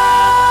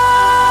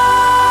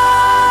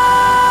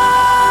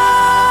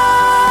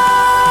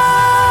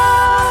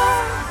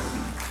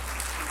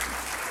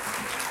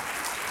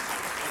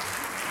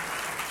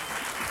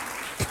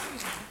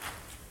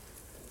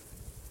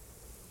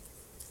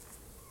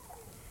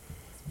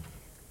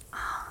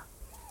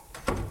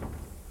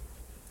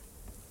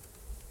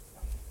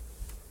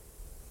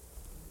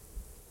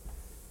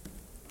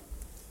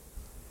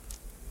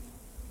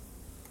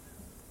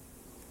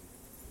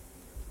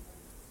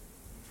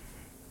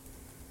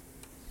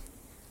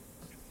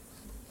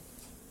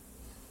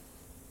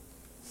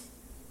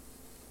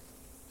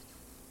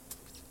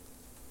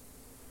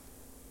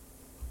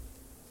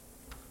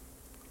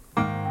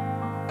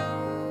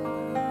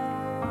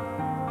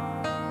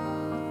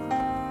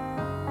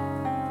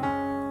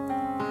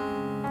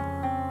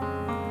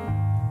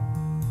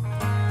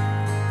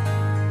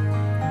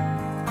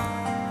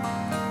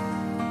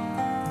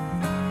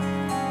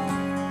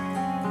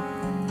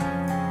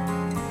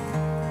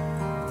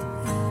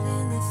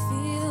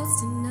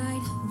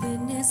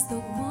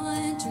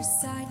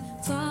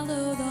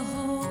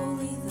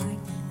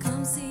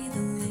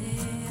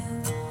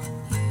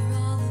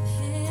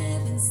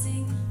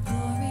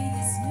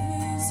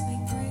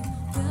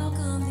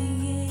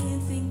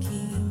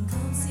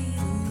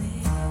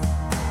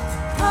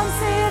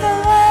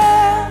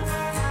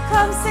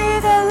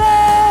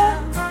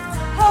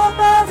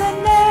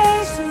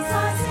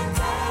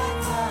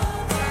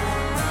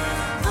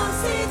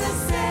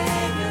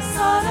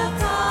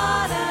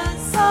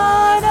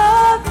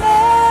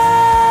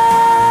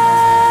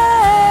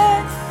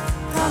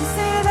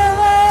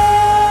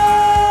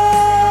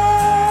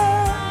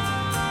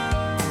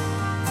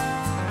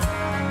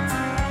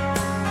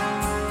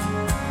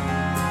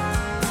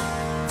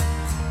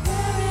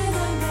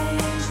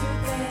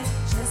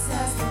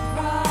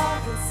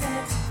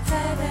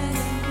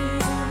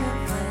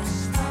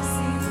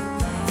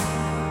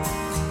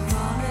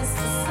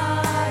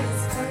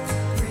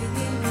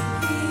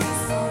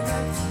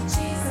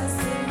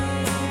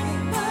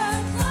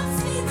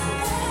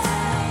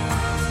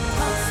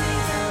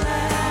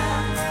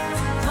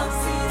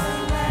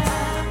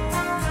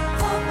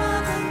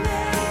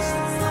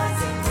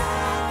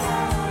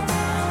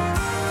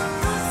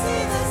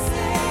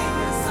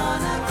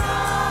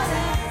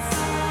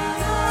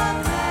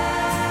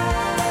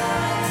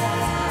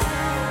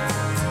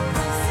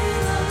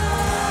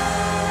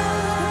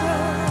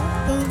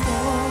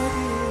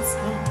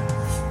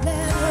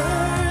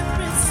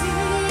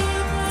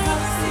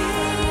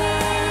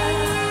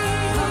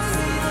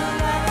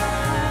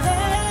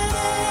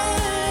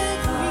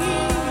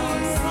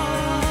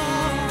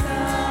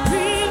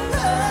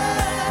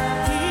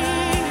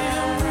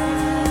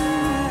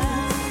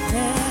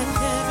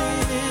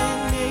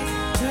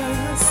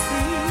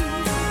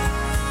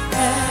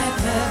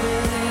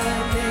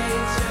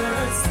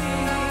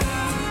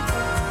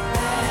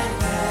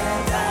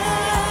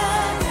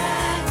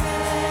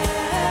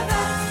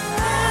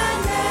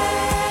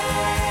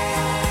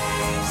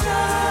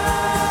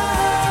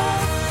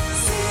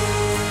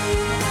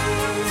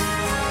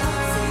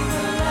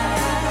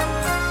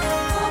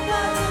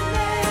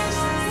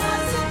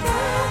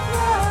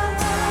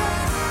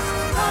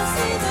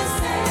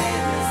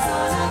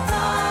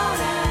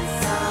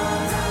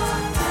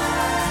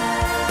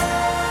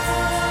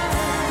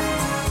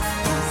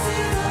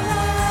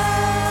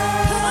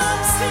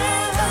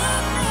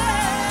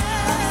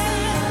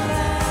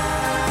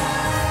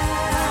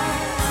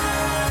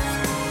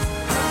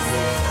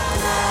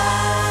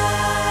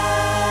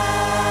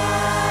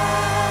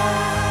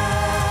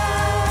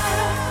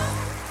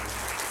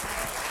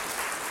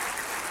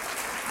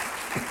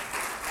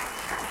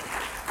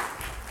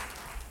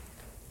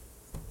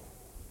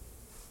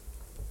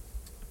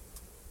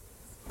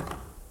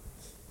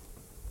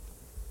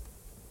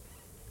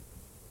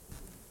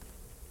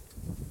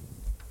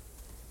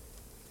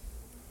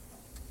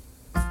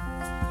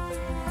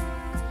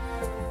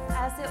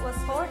 it was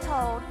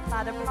foretold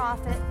by the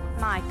prophet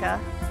Micah.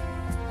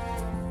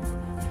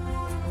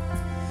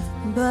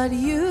 But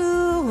you,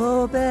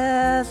 O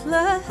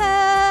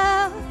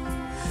Bethlehem,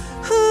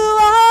 who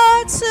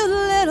are too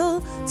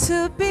little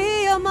to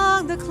be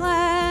among the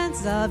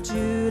clans of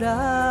Judah,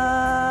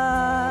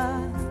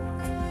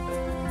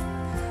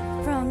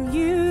 From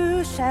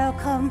you shall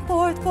come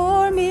forth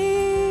for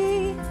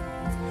me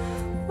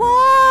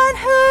one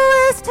who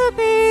is to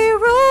be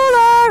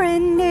ruler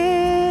in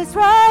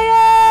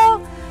Israel,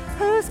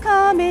 whose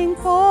coming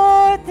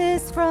forth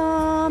is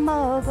from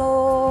of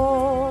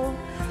old,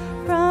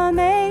 from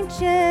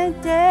ancient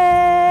days.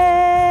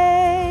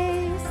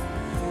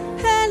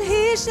 and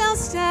he shall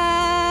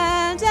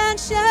stand and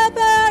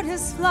shepherd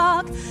his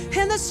flock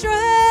in the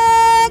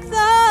strength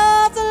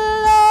of the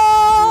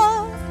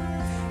Lord,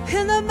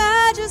 in the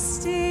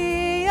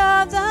majesty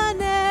of the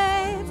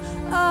name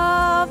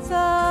of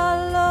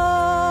the Lord.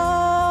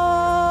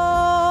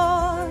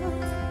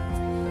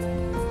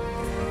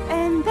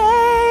 And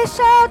they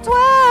shall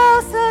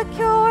dwell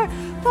secure,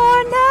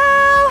 for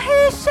now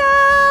he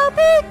shall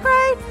be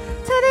great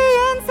to the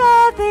ends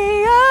of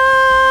the earth.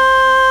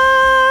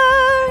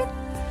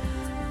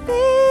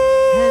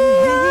 And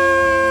he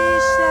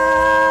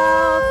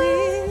shall be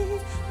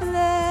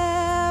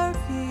their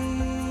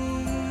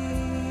peace.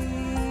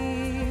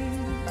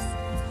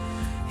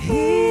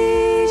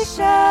 He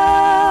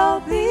shall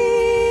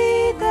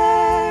be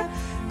their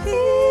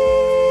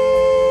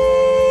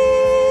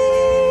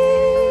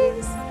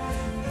peace.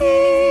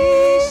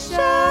 He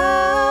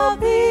shall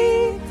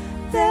be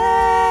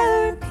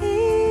their peace.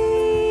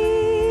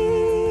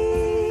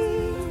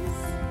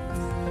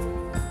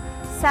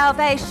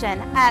 Salvation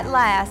at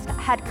last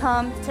had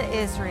come to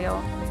Israel.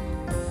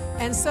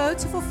 And so,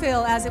 to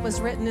fulfill as it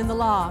was written in the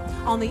law,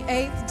 on the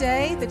 8th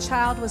day the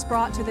child was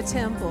brought to the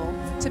temple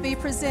to be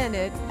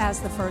presented as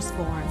the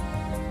firstborn.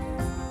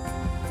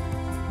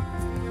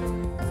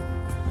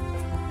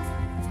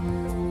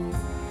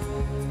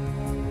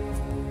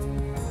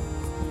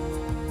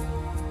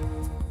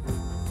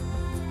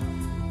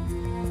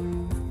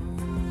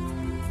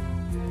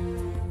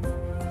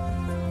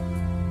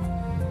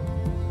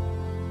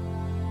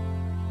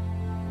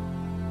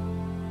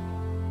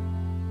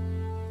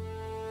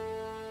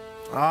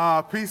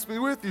 Peace be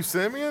with you,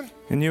 Simeon.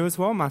 And you as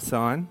well, my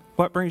son.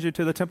 What brings you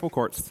to the temple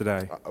courts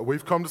today?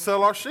 We've come to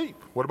sell our sheep.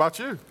 What about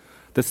you?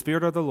 The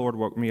Spirit of the Lord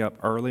woke me up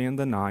early in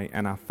the night,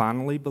 and I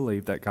finally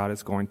believe that God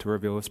is going to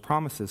reveal His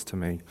promises to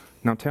me.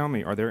 Now tell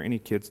me, are there any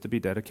kids to be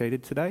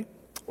dedicated today?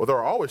 Well, there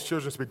are always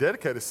children to be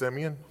dedicated,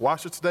 Simeon. Why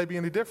should today be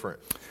any different?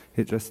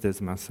 It just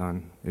is, my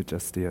son. It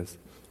just is.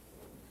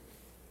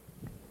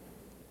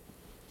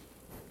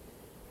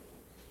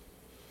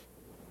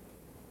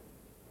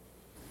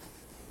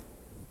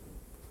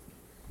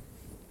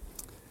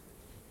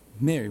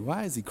 Mary,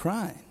 why is he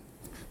crying?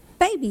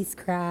 Babies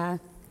cry.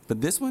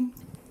 But this one?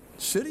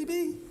 Should he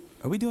be?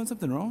 Are we doing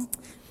something wrong?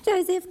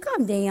 Joseph,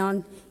 calm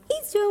down.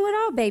 He's doing what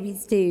all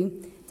babies do.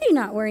 Do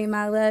not worry,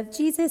 my love.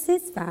 Jesus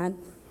is fine.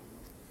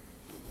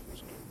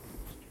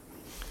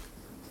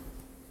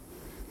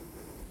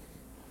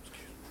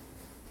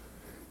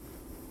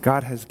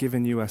 God has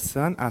given you a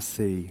son, I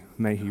see.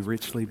 May He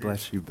richly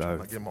bless you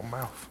both. I get my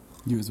mouth.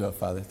 You as well,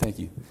 Father. Thank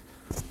you.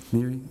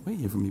 Mary, wait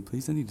here for me,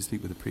 please. I need to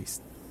speak with the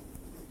priest.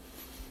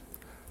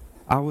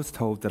 I was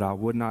told that I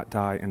would not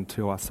die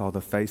until I saw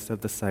the face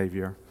of the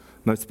Savior.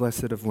 Most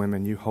blessed of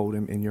women, you hold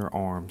him in your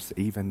arms,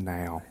 even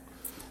now.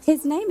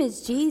 His name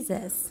is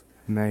Jesus.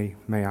 May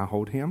I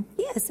hold him?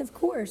 Yes, of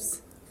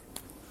course.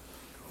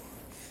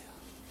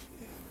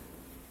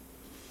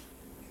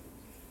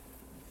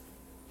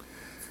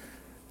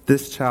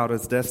 This child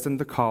is destined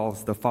to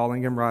cause the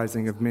falling and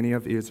rising of many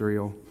of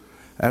Israel.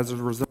 As a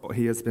result,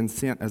 he has been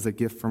sent as a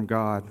gift from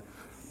God,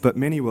 but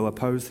many will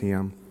oppose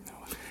him.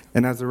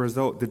 And as a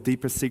result, the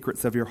deepest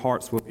secrets of your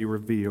hearts will be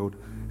revealed,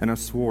 and a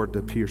sword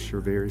to pierce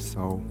your very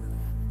soul.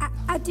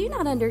 I do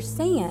not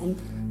understand.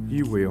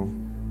 You will,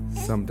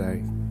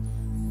 someday.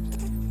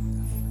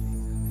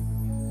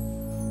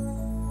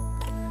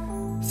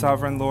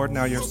 Sovereign Lord,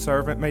 now your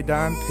servant may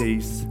die in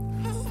peace,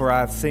 for I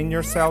have seen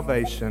your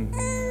salvation,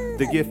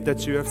 the gift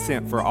that you have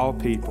sent for all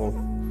people,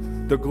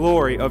 the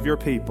glory of your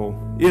people,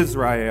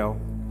 Israel.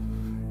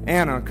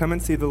 Anna, come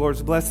and see the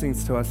Lord's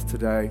blessings to us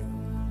today.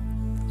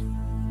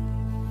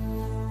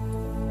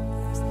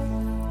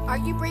 Are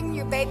you bringing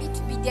your baby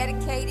to be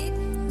dedicated?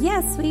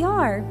 Yes, we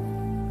are.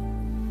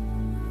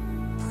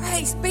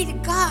 Praise be to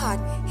God.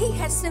 He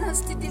has sent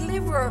us the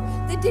deliverer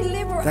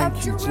Thank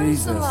of you,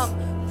 Jerusalem.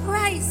 Jesus.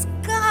 Praise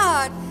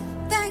God.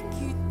 Thank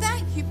you.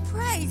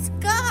 Praise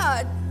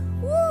God.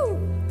 Woo.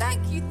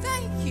 Thank you.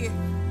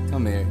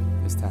 Come, Mary.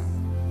 It's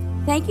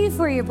time. Thank you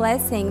for your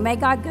blessing. May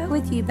God go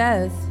with you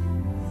both.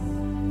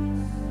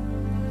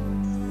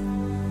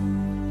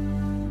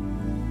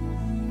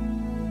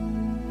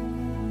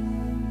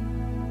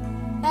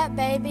 That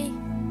baby,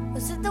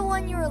 was it the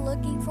one you were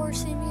looking for,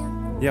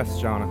 Simeon? Yes,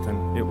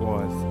 Jonathan, it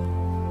was.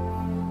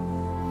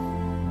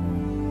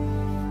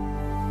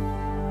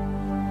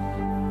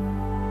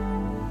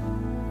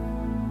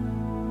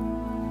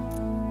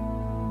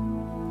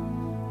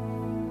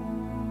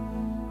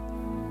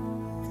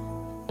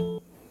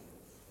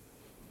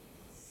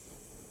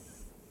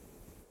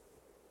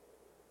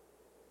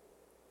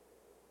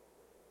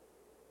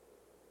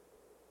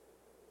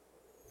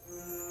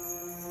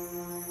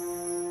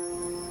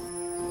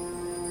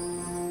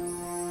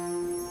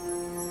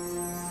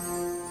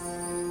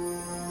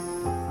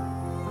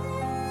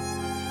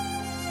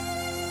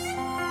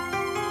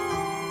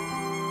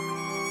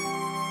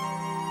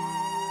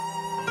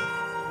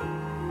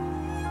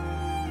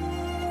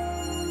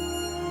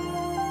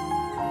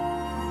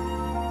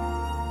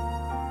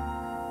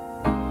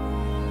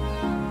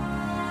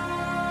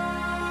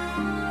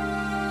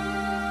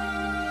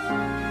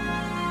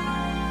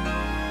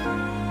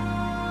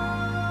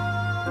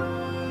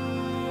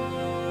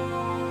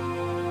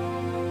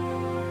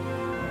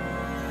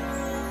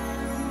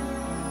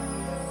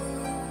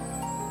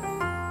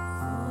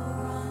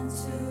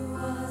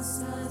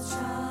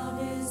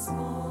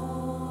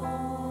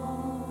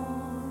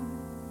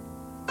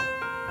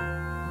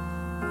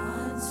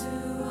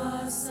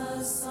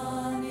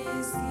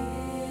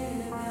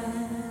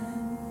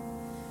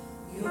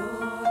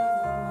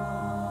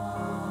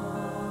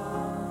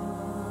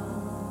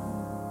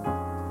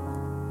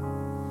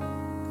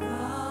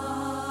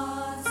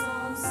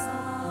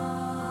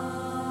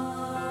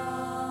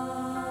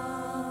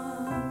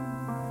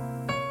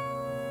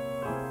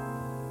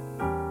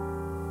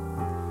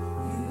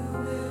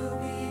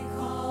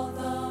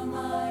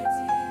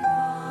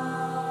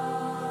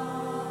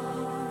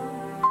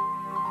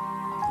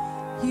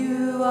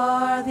 You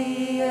are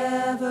the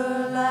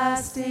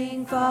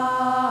everlasting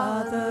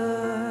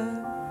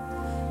Father.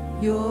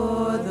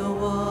 You're the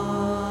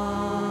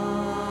one.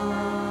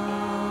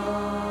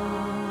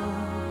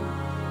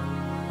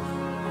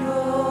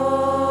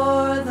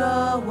 You're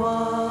the one.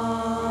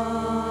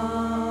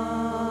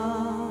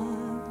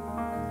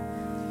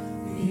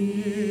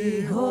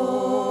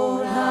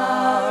 Behold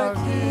our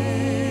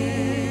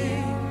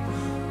King.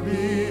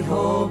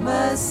 Behold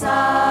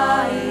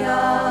Messiah,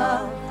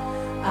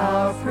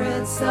 our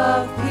Prince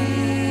of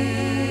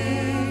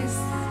Peace.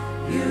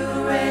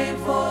 You reign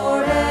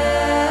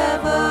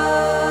forever.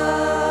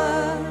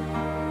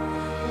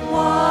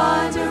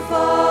 Wonderful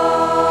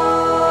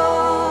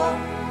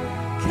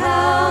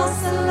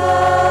Counselor,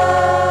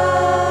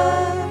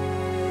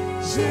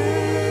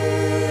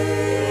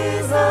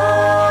 Jesus.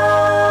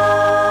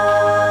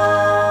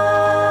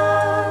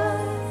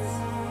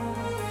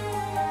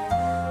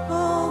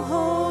 Oh,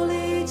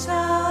 holy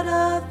child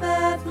of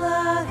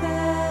Bethlehem,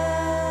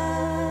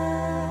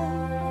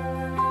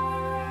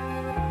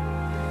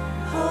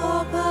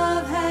 hope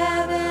of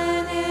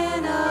heaven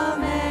in a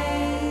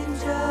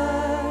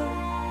manger,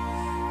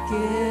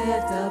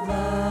 gift of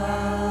love,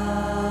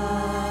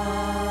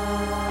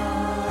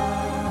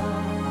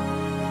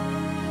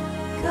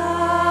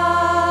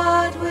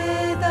 God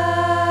with us.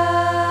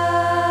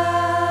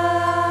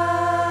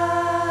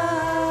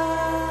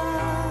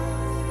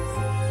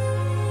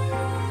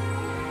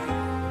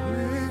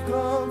 We've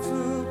come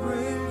to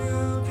bring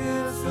you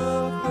gifts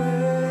of praise.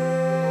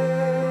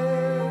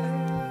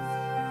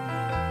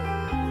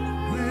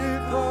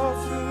 We've come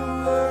to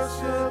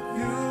worship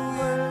you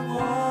and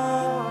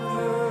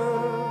wonder,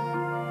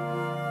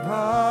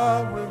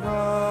 God with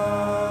us,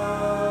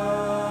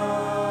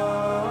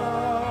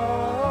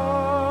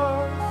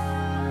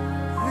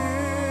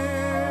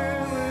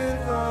 here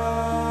with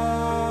us.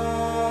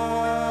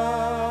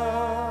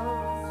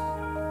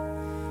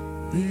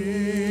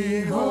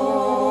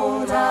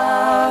 Behold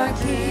our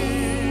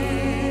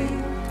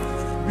King,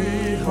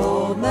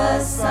 behold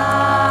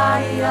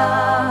Messiah,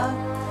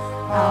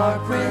 our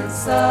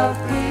Prince of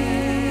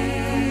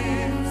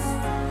Peace.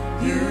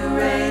 You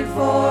reign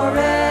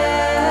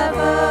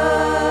forever.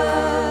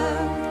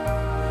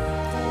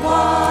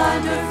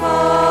 Wonderful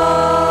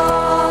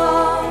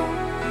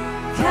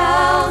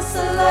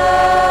Counselor,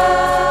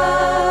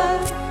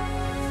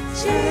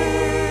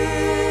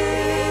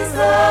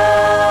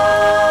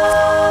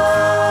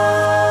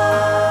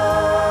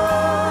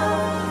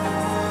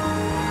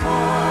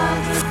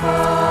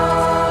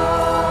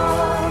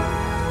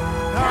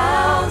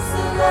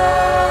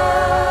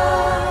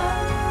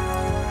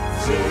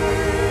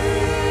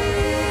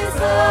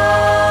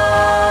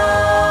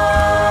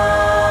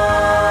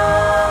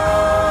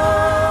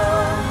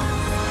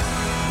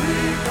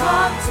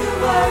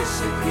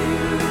 worship you,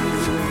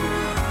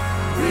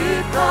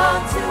 We've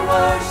come to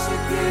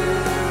worship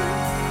you.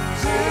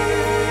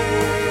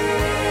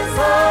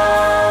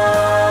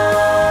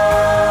 We've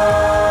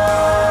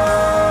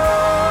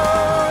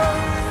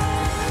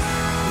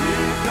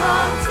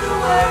come to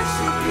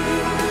worship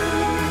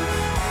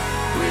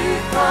you,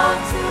 We've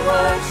come to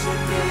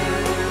worship you.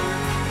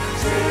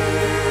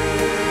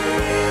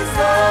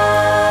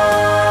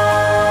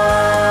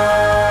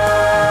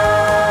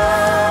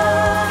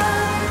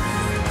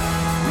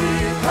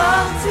 We've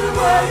come to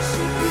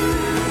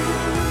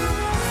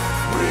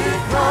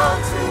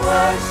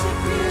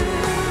worship you,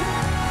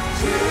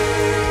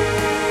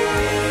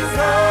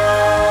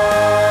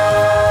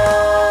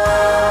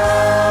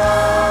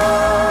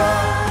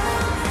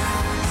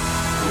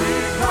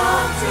 We've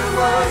come to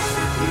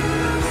worship you.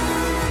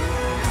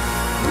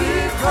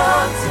 We've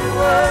come to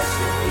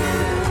worship you,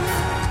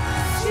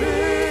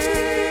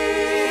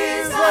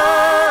 Jesus.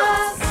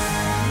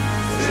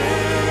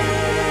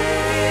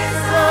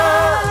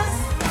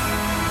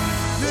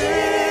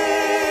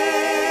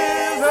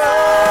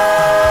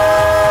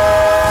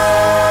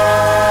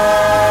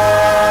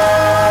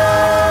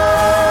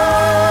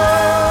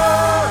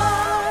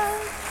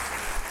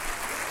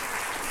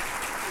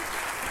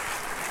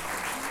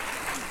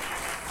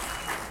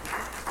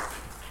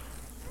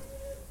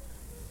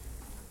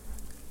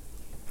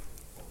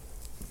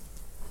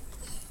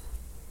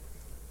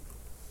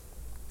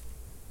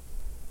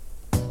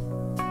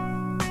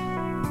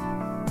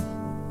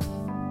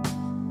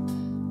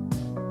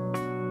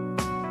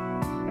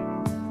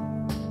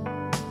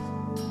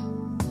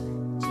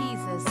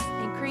 Jesus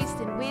increased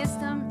in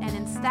wisdom and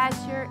in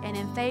stature and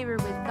in favor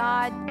with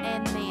God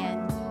and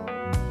man.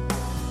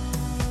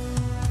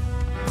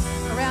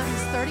 Around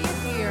his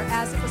 30th year,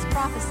 as it was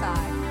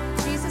prophesied,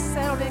 Jesus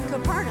settled in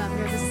Capernaum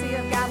near the Sea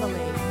of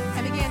Galilee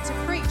and began to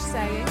preach,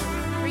 saying,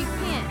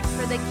 Repent,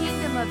 for the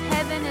kingdom of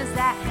heaven is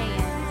at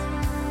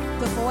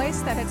hand. The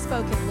voice that had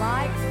spoken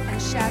light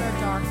and shattered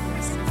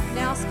darkness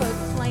now spoke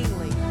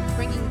plainly,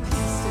 bringing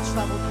peace to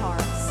troubled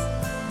hearts.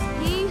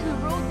 He who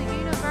ruled the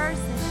universe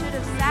and should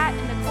have sat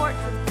in the courts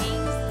of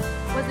kings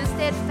was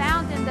instead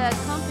found in the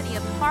company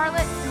of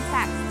harlots and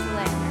tax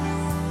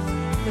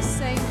collectors. The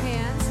same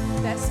hands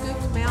that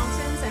scooped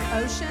mountains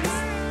and oceans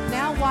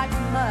now wiped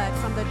mud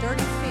from the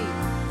dirty feet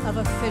of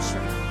a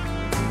fisherman.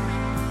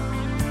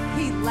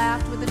 He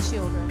laughed with the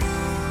children,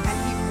 and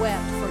he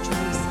wept for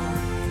Jerusalem.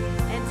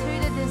 And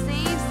to the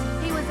diseased,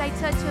 he was a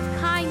touch of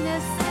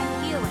kindness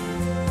and healing.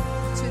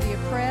 To the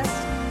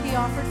oppressed, he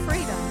offered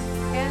freedom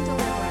and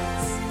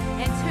deliverance.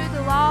 And to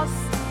the lost,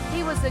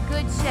 he was a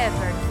good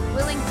shepherd,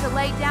 willing to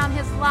lay down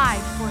his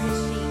life for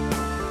his sheep.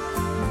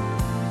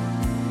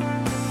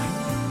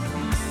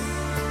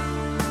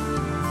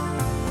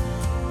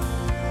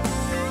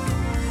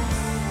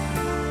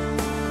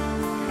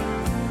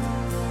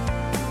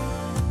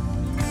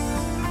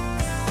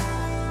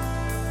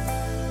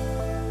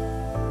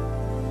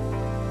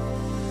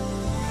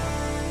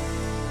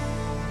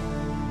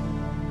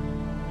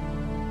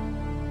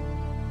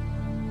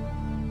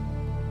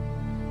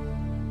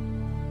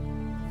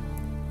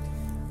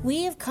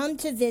 We have come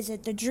to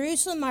visit the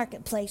Jerusalem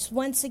marketplace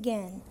once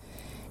again,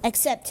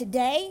 except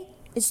today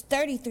is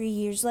 33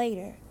 years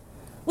later.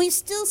 We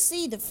still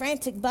see the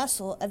frantic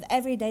bustle of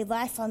everyday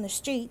life on the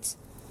streets.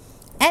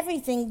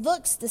 Everything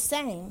looks the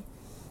same,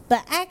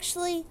 but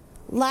actually,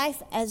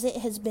 life as it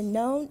has been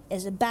known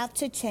is about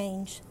to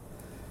change.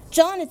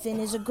 Jonathan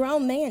is a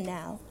grown man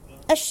now,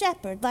 a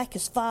shepherd like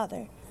his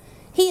father.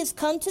 He has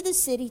come to the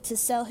city to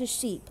sell his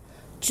sheep,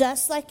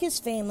 just like his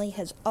family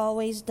has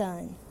always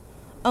done.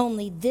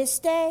 Only this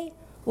day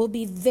will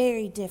be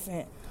very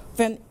different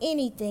from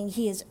anything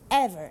he has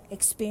ever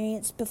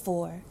experienced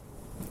before.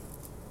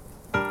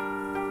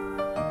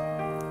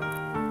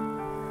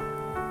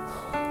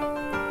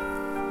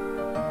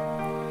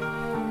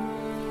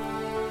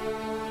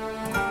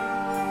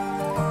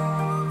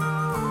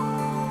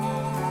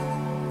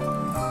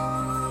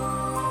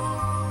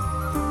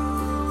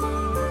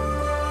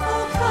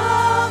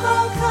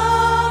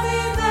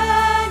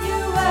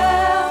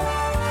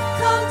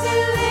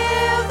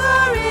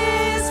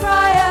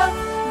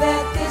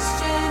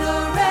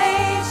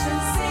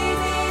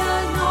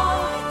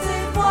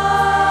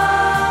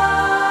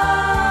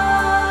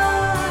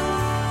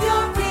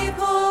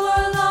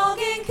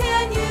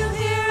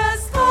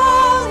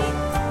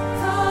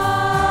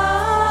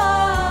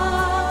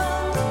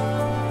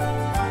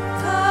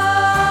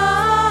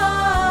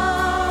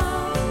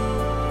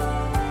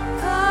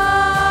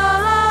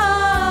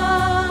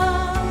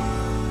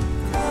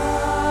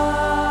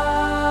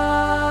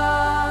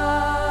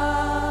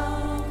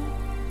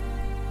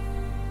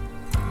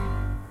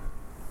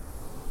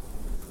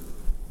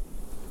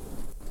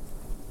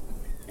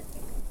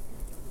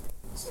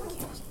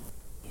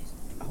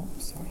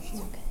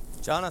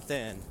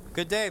 Jonathan,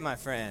 good day, my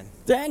friend.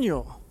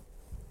 Daniel.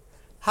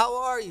 How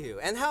are you?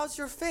 And how's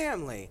your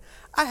family?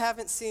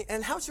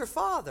 And how's your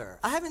father?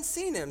 I haven't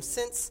seen him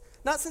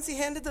not since he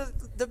handed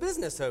the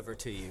business over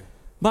to you.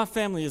 My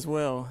family is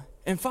well,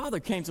 and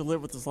Father came to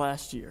live with us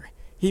last year.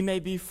 He may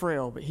be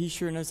frail, but he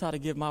sure knows how to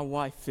give my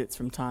wife fits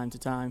from time to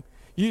time.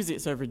 Usually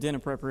it's over dinner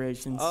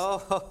preparations.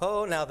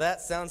 Oh, now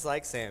that sounds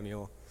like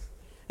Samuel.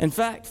 In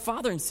fact,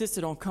 Father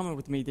insisted on coming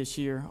with me this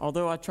year,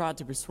 although I tried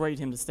to persuade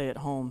him to stay at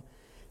home.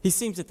 He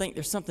seems to think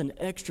there's something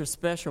extra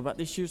special about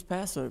this year's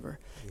Passover.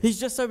 He's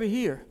just over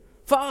here.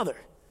 Father,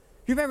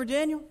 you remember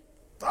Daniel?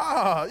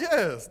 Ah,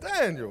 yes,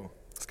 Daniel.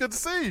 It's good to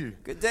see you.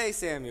 Good day,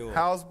 Samuel.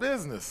 How's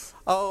business?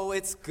 Oh,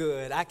 it's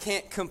good. I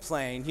can't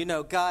complain. You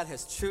know, God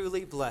has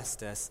truly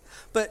blessed us.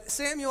 But,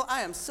 Samuel,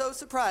 I am so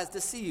surprised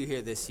to see you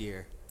here this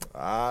year.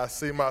 I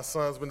see my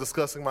son's been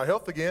discussing my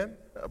health again,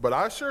 but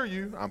I assure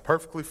you, I'm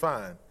perfectly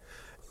fine.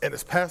 And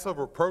as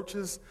Passover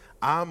approaches,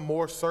 I'm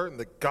more certain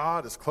that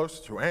God is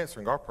closer to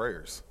answering our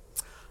prayers.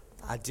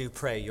 I do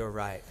pray you're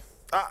right.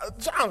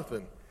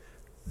 Jonathan,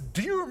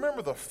 do you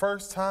remember the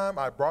first time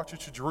I brought you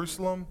to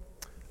Jerusalem?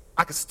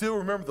 I can still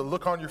remember the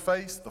look on your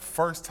face the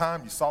first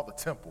time you saw the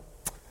temple.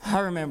 I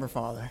remember,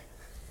 Father.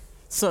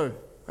 So,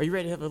 are you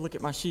ready to have a look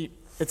at my sheep?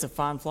 It's a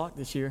fine flock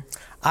this year.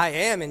 I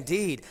am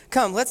indeed.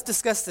 Come, let's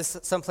discuss this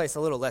someplace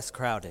a little less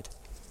crowded.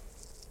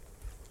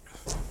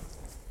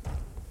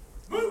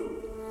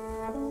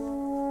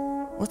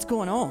 What's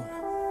going on?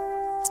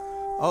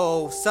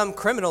 Oh, some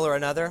criminal or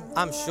another,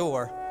 I'm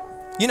sure.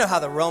 You know how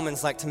the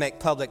Romans like to make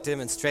public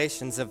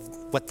demonstrations of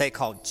what they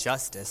call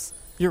justice.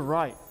 You're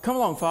right. Come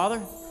along,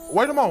 Father.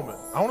 Wait a moment.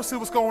 I want to see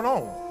what's going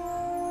on.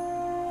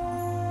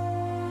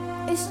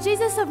 It's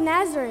Jesus of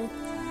Nazareth.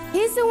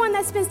 He's the one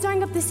that's been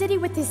stirring up the city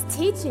with his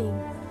teaching.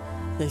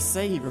 They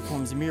say he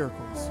performs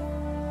miracles.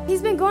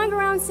 He's been going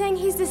around saying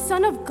he's the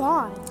Son of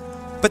God.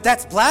 But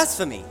that's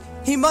blasphemy.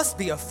 He must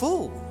be a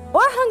fool.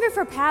 Or hunger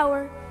for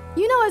power.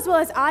 You know as well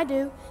as I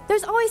do,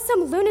 there's always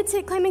some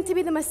lunatic claiming to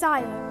be the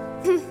Messiah.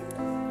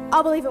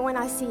 I'll believe it when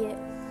I see it.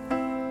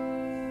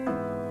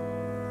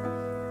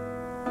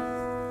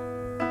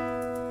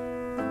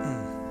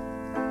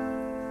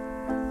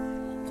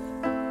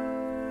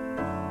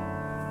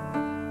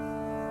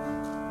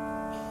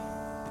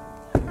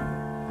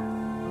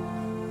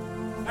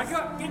 Back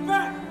up! Get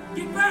back!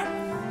 Get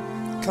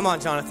back! Come on,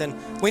 Jonathan.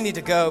 We need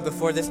to go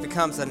before this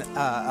becomes an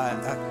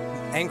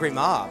angry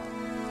mob.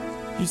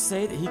 You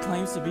say that he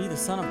claims to be the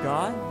Son of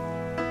God?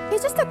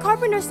 He's just a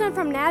carpenter's son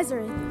from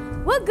Nazareth.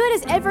 What good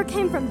has ever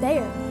came from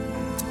there?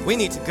 We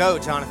need to go,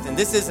 Jonathan.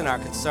 This isn't our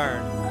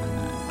concern.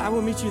 I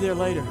will meet you there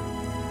later.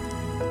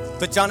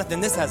 But Jonathan,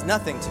 this has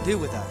nothing to do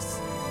with us.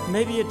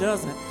 Maybe it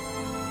doesn't.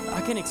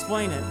 I can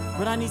explain it,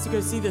 but I need to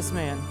go see this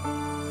man.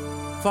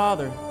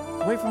 Father,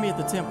 wait for me at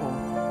the temple.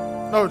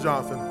 No,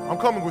 Jonathan. I'm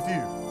coming with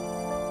you.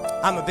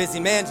 I'm a busy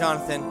man,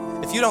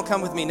 Jonathan. If you don't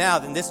come with me now,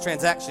 then this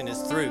transaction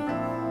is through.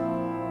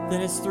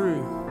 Then it's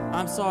through.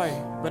 I'm sorry,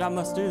 but I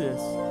must do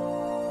this.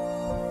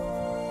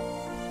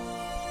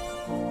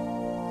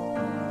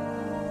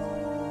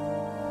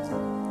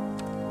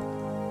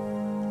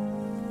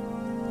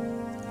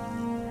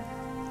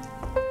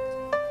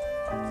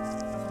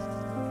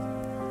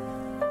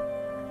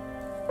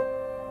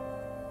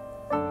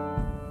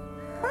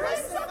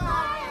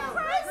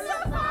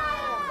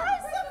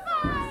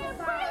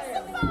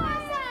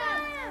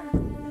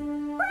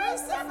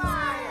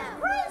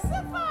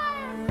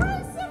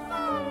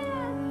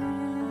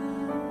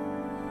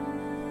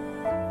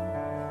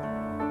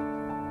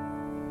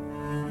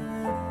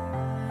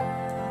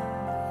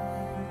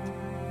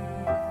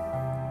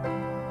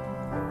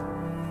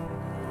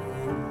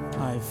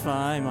 I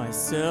find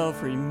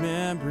myself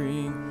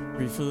remembering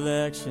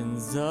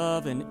reflections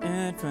of an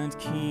infant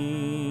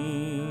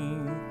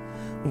king.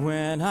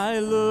 When I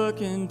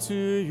look into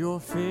your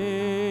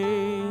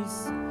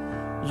face,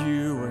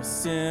 you were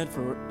sent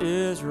for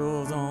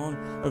Israel's own,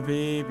 a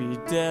baby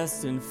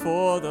destined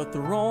for the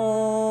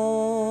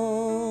throne,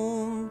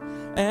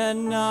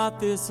 and not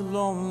this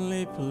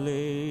lonely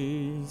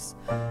place.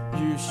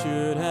 You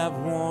should have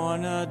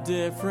worn a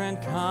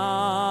different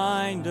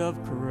kind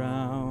of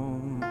crown.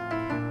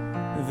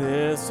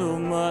 There's so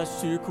much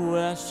to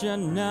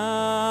question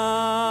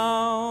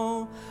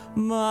now,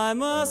 my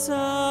Messiah,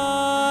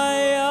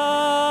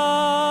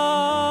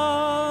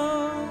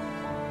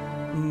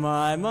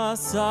 my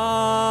Messiah.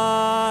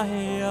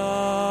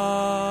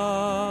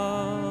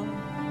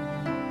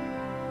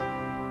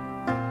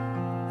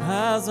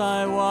 As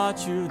I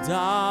watch you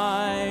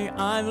die,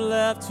 I'm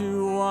left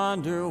to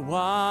wonder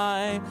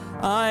why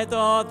I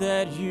thought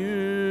that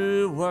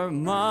you were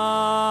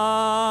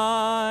my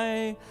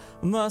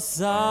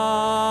Messiah,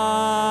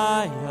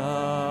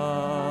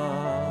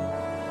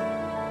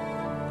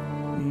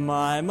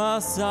 my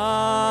Messiah.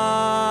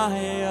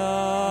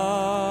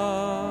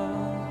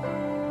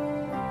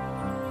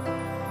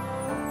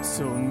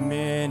 So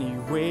many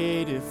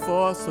waited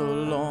for so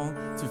long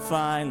to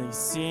finally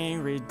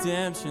sing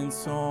redemption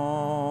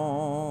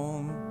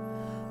song.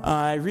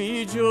 I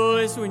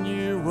rejoiced when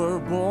you were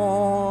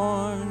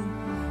born,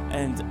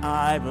 and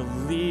I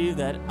believed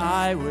that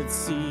I would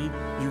see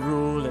you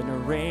rule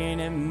and reign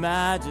in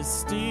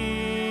majesty.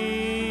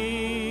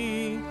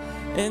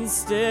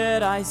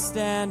 Instead, I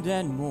stand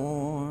and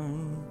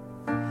mourn.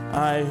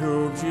 I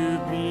hoped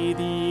you'd be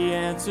the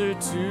answer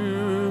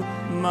to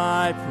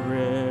my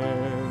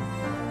prayer,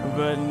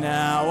 but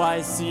now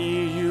I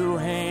see you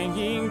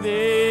hanging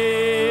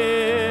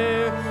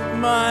there,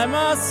 my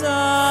Messiah,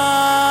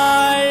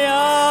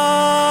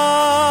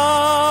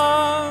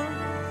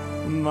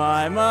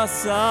 my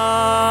Messiah.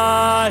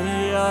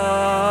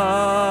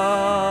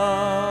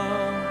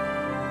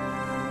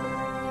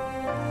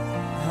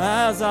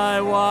 As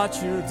I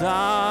watch you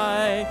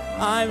die,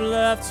 I'm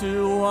left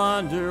to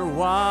wonder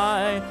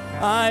why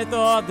I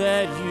thought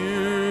that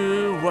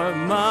you were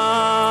my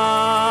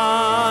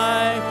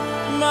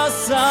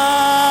Messiah,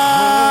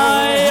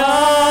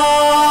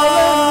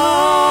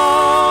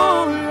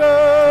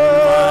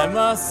 my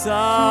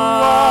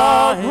Messiah.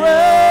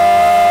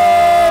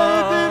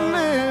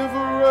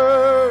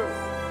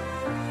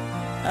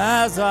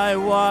 As I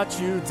watch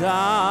you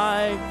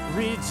die,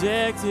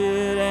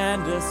 rejected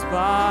and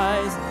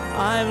despised,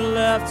 I'm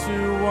left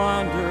to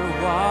wonder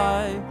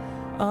why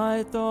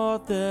I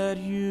thought that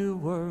you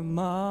were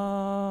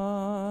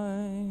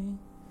my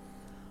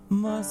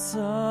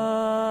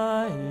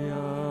Messiah,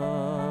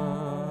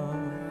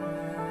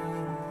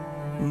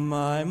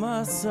 my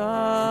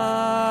Messiah,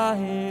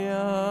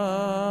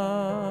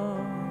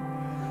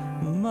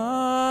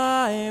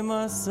 my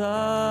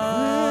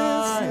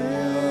Messiah.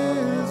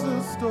 This is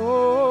a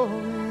story,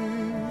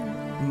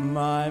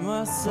 my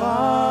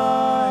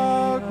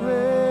Messiah,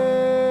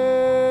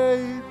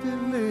 great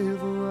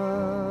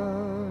deliverer,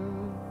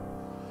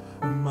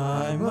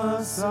 my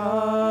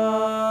Messiah.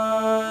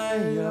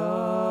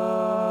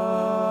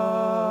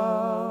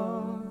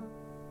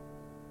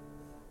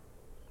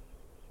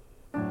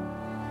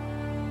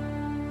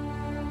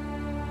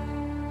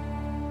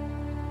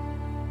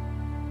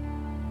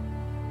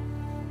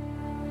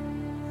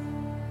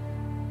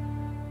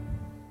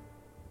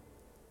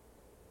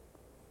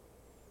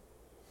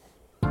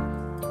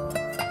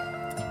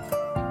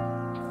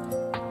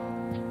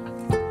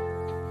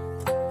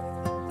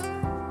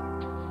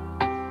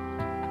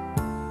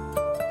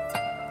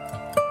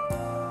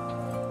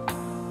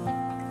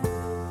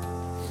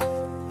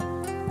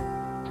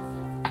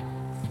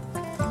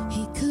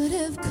 He could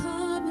have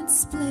come in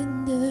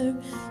splendor,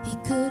 he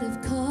could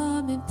have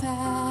come in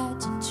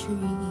pageantry.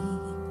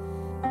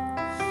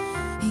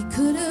 He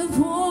could have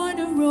worn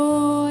a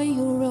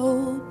royal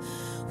robe,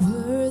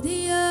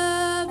 worthy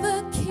of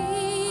a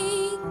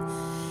king.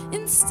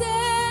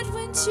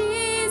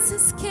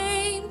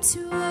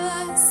 to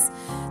us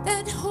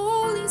that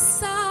holy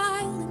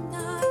silent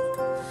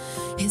night.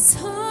 His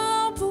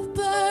humble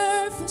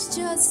birth was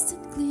just a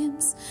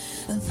glimpse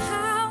of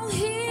how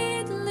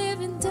he'd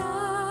live and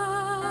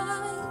die.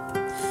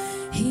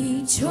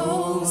 He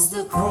chose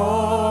the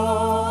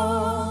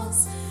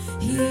cross,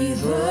 he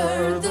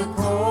heard the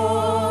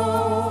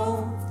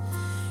call,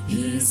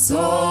 he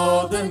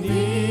saw the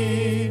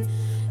need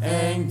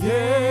and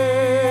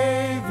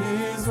gave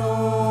his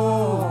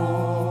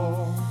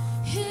all.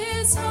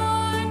 His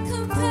heart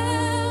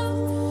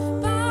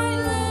compelled by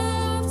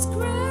love's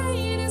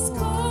greatest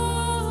cause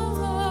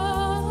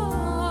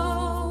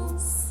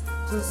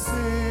to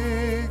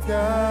seek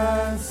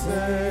and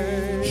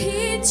save.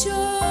 He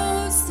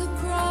chose the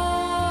cross.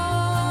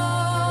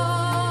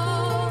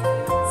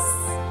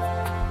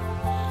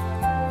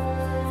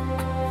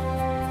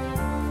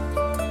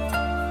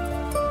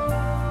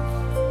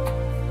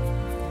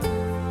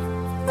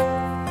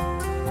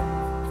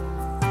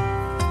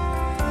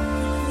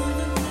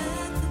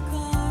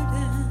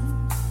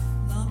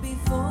 Long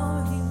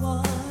before he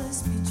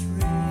was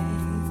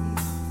betrayed,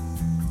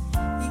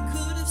 he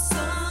could have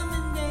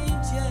summoned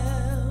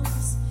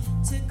angels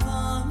to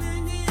come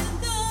and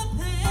end the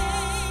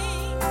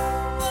pain,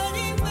 but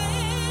he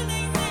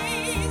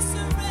willingly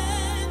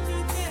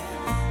surrendered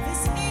there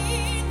as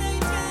he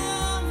laid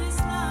down his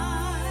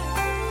life.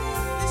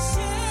 The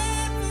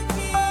shepherd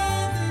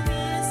given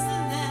as the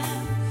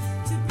lamb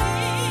to be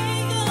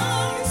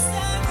our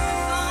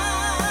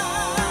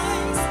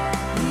sacrifice.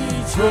 He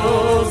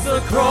chose the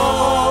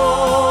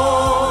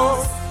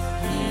cross,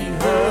 he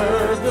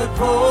heard the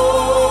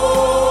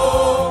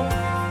call,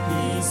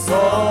 he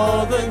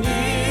saw the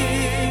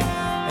need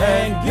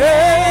and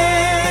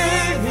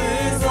gave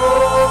his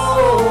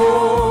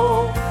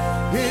all.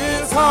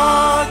 His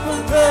heart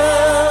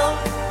compelled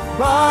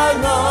by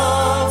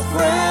love's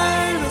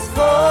greatest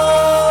cause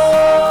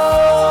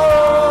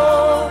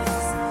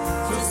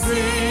to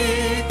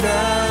seek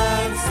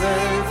and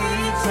save. He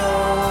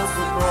chose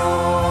the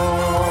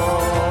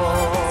cross.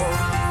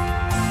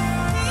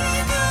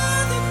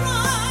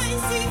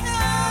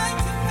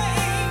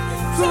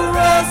 To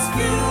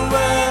rescue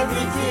and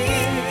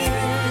redeem.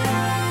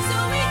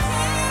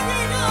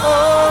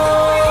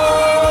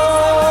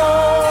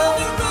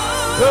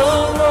 The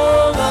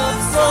road of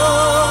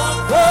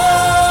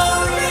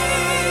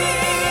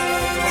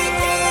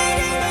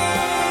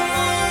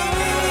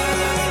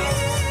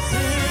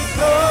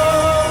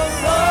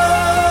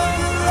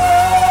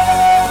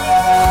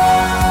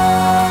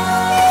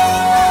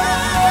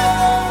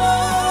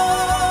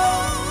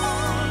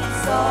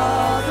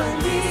Saw the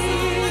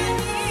need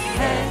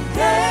and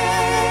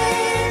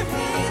gave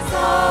his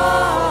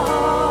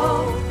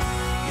all.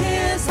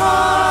 His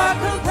heart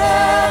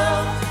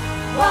compelled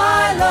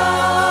by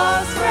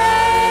love's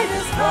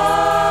greatest cause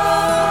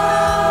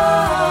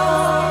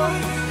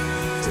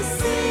to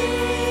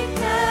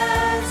seek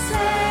and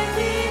save.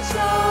 He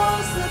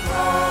chose the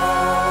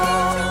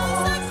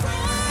cross.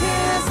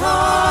 His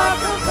heart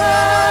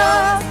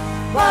compelled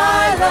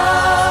by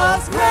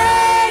love's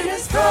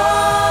greatest cause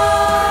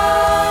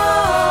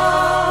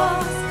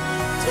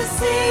to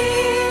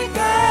seek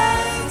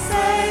and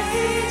save.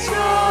 He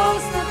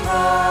chose the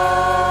cross.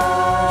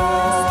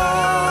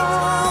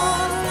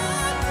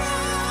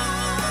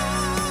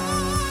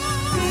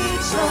 He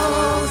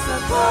chose the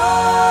cross.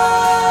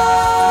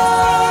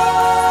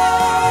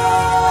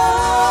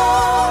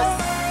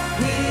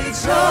 He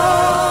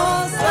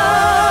chose the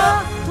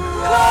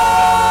cross.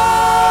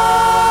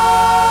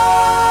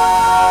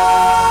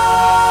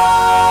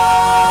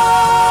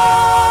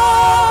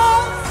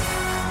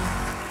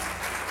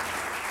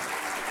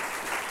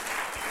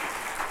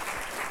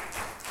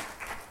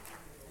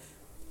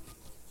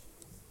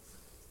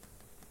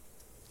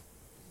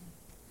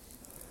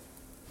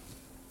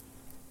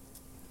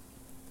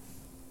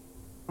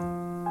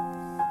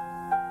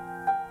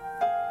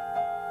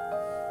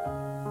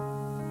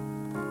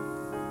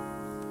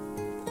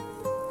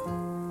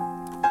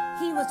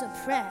 He was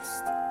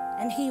oppressed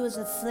and he was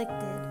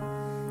afflicted,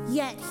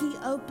 yet he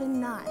opened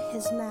not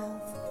his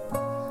mouth.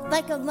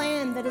 Like a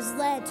lamb that is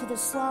led to the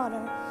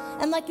slaughter,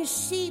 and like a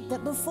sheep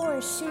that before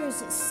his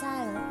shears is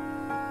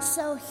silent,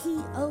 so he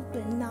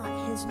opened not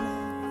his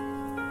mouth.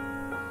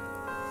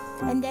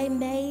 And they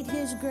made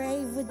his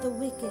grave with the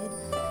wicked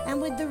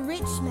and with the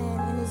rich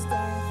man in his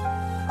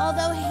death,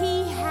 although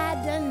he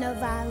had done no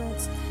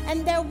violence,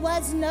 and there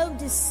was no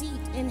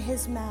deceit in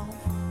his mouth.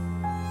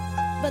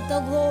 But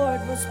the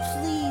Lord was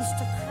pleased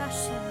to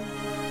crush him,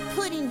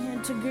 putting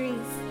him to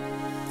grief.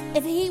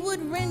 If he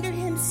would render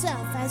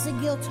himself as a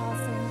guilt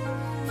offering,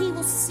 he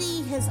will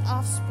see his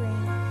offspring.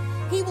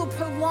 He will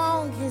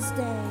prolong his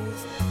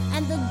days,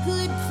 and the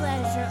good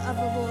pleasure of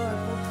the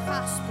Lord will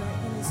prosper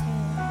in his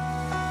hand.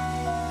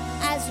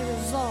 As a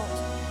result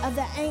of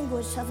the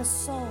anguish of a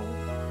soul,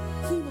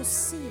 he will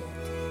see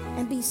it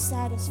and be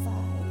satisfied.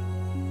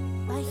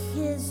 By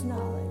his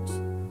knowledge,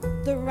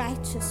 the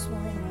righteous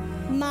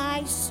one,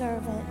 my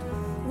servant,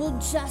 will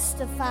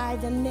justify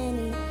the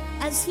many,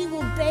 as he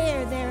will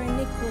bear their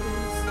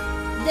iniquities.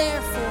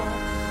 Therefore,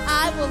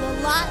 I will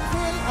allot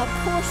him a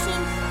portion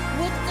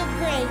with the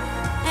great,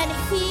 and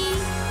he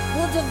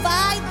will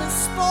divide the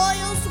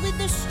spoils with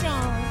the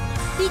strong,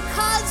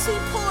 because he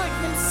poured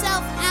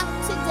himself out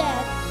to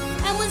death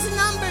and was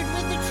numbered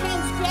with the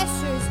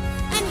transgressors,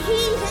 and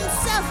he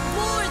himself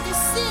bore the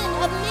sin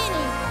of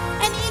many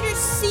and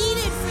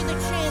interceded for the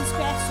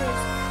transgressors.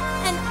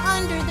 And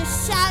under the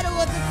shadow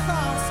of the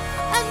cross,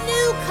 a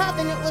new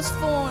covenant was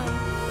formed.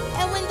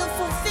 And when the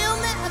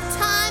fulfillment of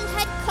time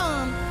had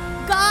come,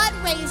 God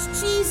raised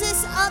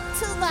Jesus up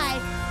to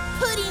life,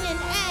 putting an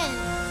end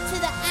to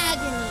the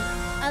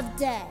agony of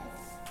death.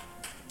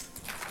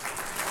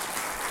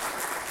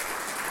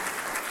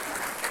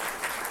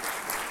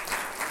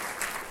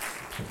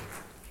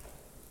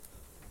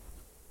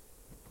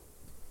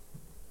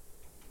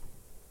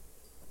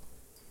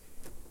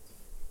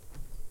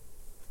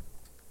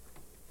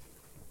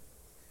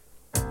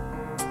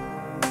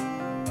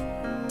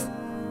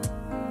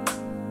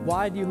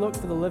 Why do you look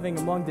for the living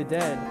among the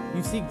dead?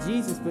 You seek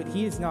Jesus, but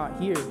he is not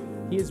here.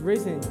 He is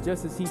risen,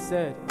 just as he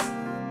said.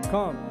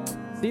 Come,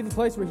 see the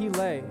place where he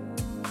lay.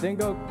 Then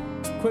go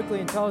quickly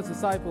and tell his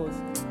disciples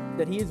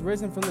that he is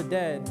risen from the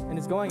dead and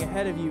is going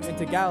ahead of you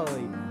into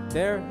Galilee.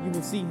 There you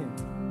will see him.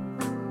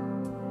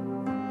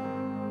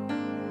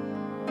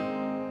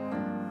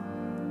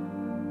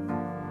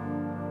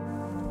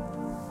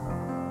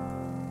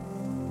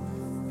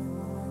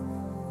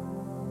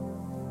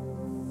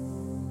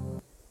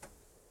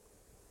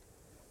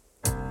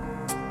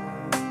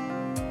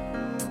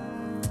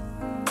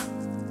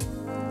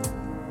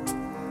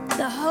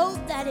 The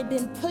hope that had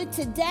been put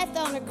to death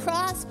on a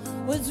cross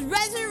was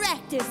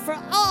resurrected for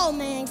all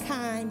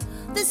mankind.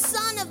 The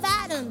Son of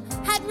Adam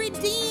had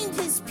redeemed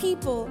his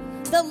people.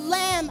 The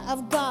Lamb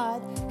of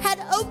God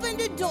had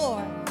opened a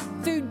door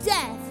through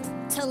death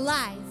to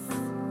life.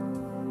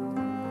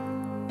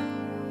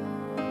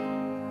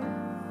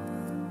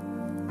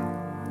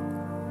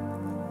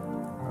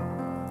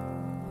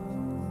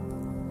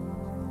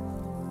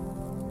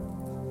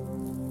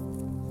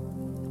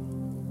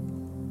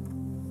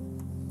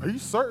 Are you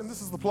certain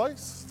this is the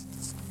place?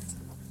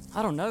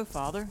 I don't know,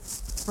 Father.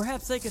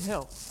 Perhaps they could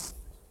help.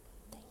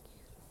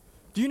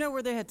 Do you know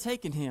where they had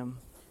taken him?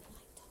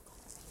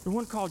 The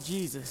one called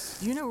Jesus.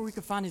 Do you know where we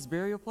could find his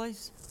burial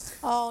place?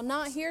 Oh,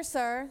 not here,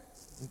 sir.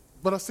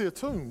 But I see a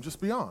tomb just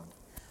beyond.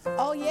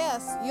 Oh,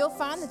 yes, you'll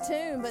find the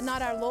tomb, but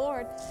not our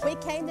Lord. We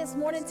came this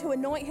morning to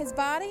anoint his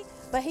body,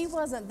 but he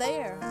wasn't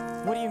there.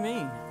 What do you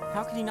mean?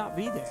 How could he not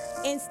be there?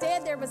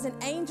 Instead, there was an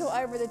angel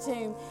over the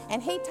tomb,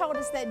 and he told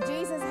us that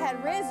Jesus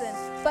had risen,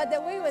 but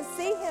that we would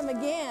see him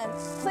again.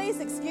 Please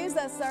excuse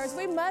us, sirs.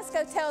 We must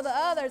go tell the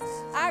others.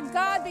 Our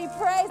God be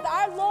praised.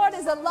 Our Lord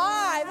is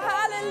alive.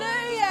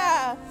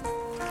 Hallelujah.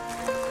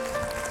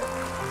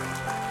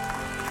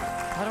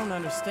 I don't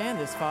understand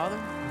this, Father.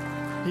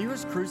 He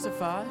was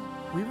crucified.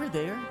 We were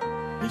there.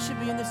 He should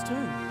be in this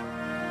tomb.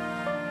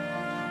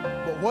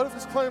 But what if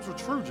his claims were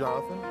true,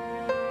 Jonathan?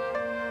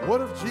 What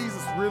if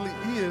Jesus really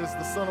is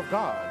the Son of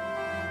God?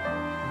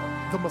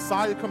 The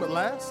Messiah come at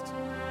last?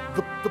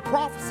 The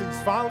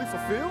prophecies finally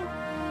fulfilled?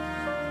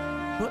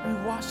 But we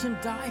watched him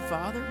die,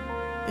 Father.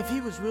 If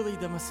he was really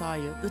the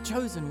Messiah, the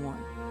chosen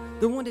one,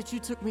 the one that you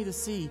took me to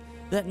see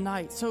that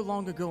night so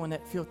long ago in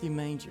that filthy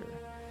manger,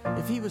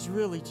 if he was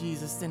really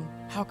Jesus, then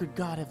how could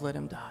God have let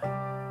him die?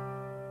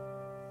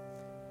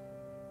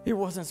 It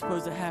wasn't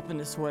supposed to happen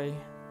this way.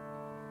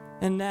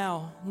 And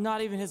now,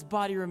 not even his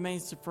body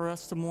remains for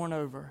us to mourn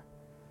over.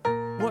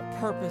 What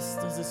purpose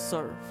does this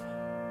serve?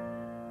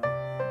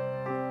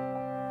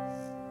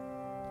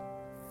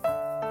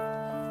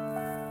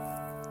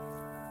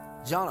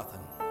 Jonathan,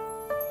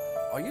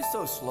 are you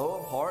so slow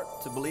of heart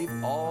to believe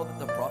all that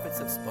the prophets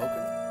have spoken?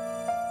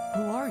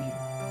 Who are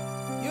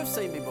you? You have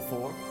seen me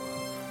before.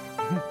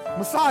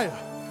 Messiah!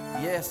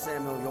 Yes,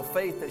 Samuel, your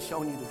faith has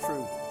shown you the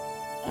truth.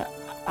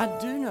 I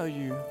do know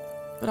you,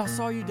 but I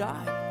saw you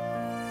die.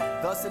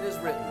 Thus it is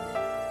written,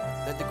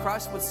 that the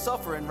Christ would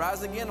suffer and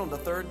rise again on the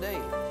third day,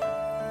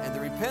 and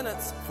the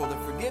repentance for the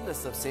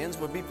forgiveness of sins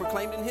would be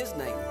proclaimed in his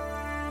name,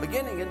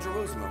 beginning in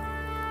Jerusalem.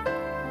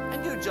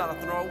 And you,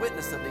 Jonathan, are a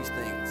witness of these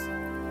things.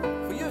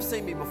 For you have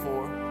seen me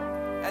before,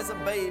 as a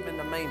babe in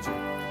the manger,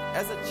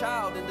 as a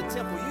child in the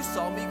temple, you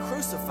saw me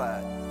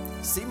crucified.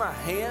 See my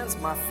hands,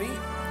 my feet?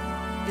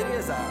 It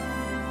is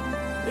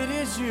I. It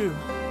is you,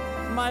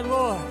 my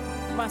Lord,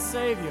 my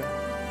Savior.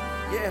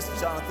 Yes,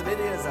 Jonathan, it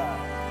is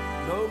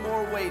I. No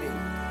more waiting,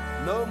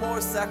 no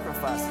more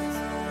sacrifices.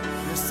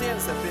 Your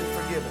sins have been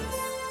forgiven.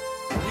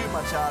 And you,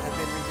 my child, have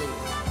been redeemed.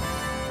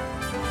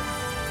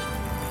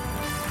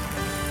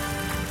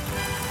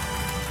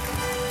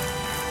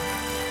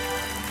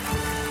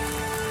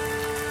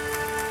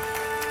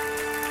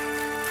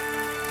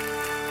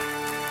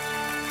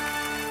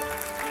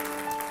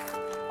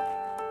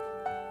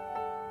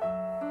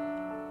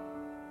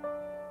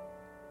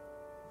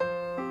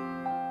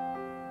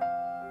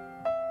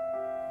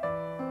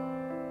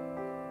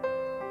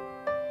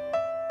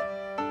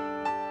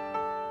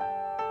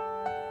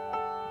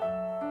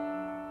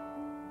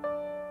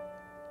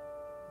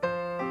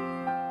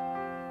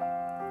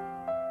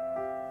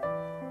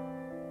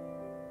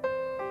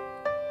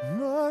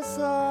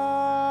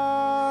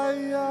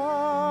 Messiah.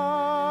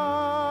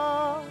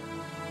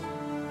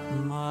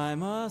 My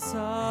Messiah.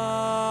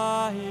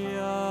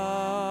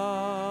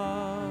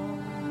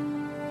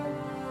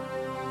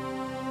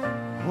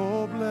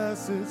 Oh,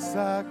 blessed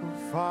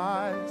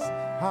sacrifice,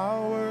 I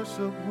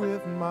worship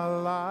with my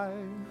life.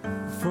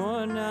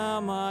 For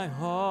now my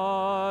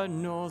heart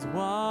knows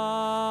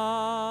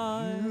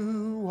why.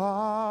 You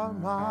are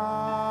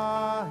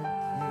my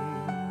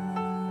King,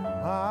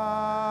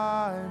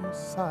 my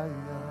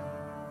Messiah.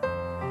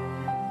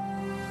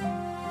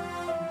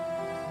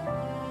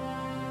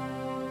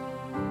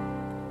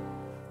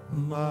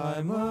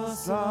 My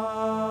Messiah.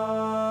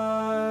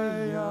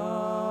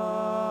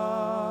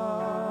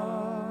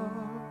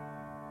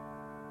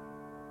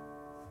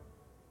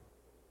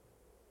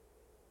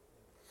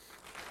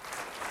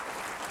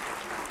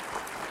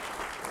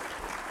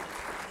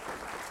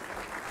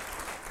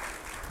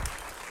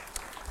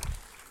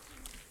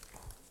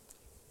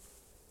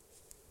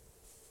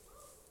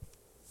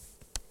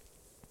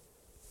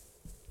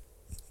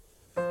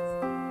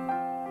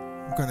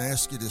 I'm going to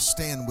ask you to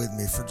stand with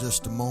me for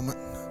just a moment.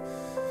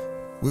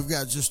 We've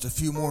got just a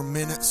few more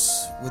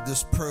minutes with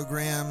this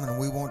program, and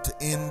we want to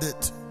end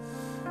it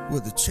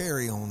with a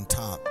cherry on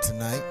top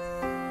tonight.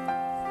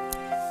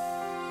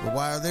 But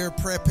while they're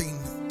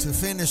prepping to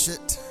finish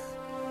it,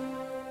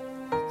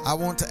 I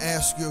want to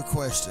ask you a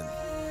question.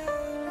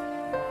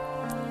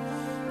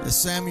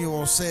 As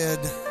Samuel said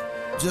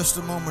just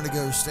a moment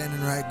ago,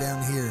 standing right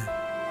down here,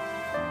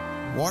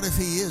 what if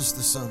he is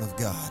the Son of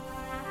God?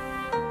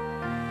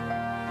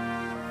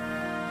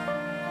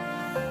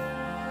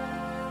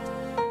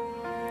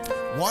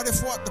 What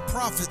if what the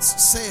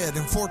prophets said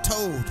and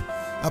foretold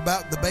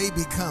about the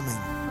baby coming,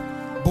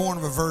 born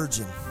of a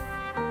virgin,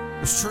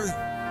 was true?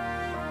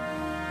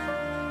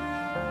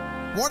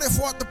 What if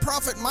what the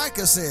prophet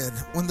Micah said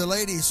when the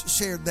ladies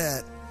shared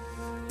that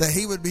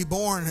he would be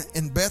born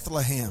in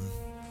Bethlehem?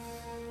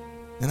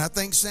 And I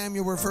think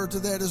Samuel referred to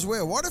that as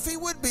well. What if he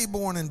would be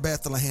born in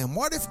Bethlehem?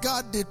 What if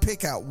God did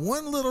pick out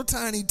one little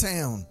tiny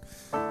town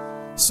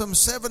some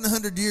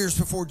 700 years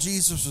before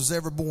Jesus was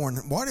ever born?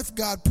 What if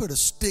God put a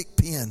stick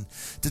pin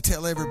to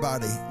tell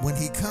everybody when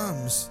he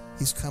comes,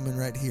 he's coming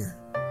right here?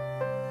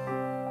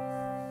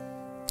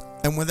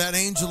 And when that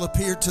angel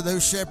appeared to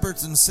those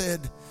shepherds and said,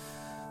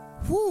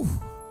 whew,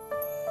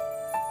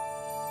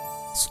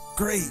 it's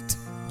great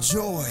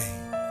joy,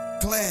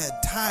 glad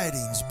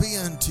tidings be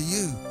unto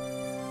you.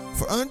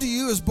 For unto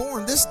you is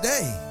born this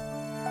day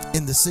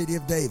in the city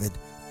of David,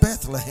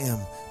 Bethlehem,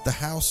 the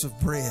house of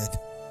bread,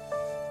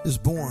 is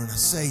born a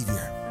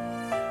Savior.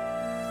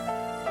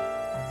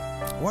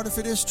 What if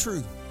it is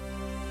true?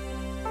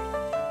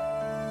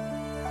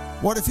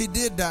 What if he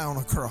did die on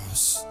a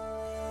cross?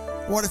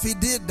 What if he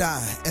did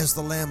die as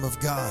the Lamb of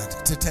God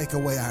to take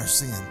away our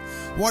sin?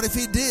 What if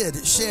he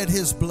did shed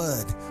his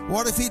blood?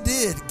 What if he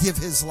did give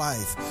his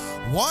life?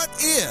 What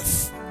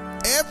if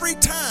every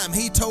time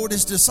he told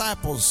his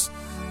disciples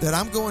that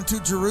I'm going to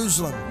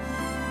Jerusalem,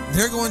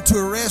 they're going to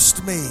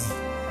arrest me,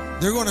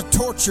 they're going to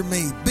torture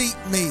me, beat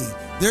me,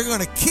 they're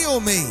going to kill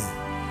me,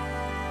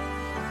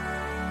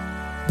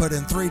 but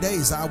in 3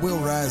 days I will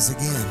rise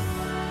again?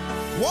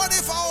 What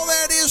if all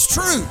that is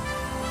true?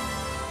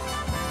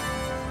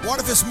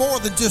 What if it's more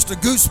than just a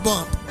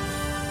goosebump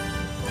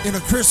in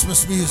a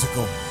Christmas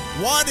musical?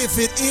 What if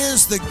it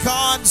is the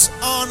God's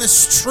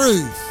honest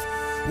truth?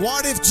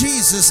 What if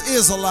Jesus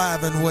is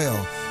alive and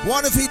well?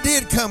 What if he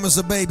did come as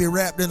a baby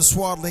wrapped in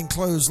swaddling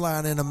clothes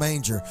lying in a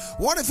manger?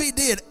 What if he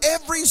did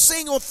every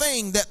single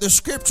thing that the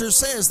scripture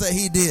says that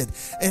he did?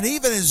 And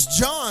even as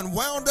John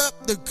wound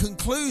up the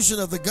conclusion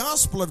of the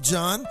Gospel of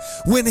John,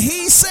 when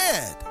he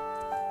said,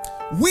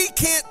 we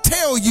can't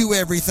tell you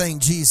everything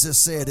Jesus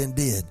said and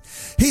did.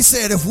 He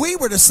said if we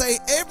were to say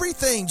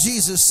everything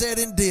Jesus said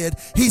and did,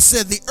 he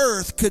said the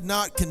earth could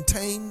not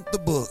contain the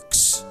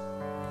books.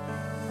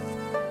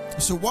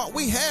 So what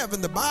we have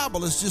in the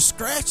Bible is just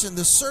scratching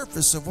the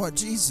surface of what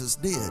Jesus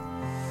did.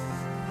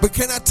 But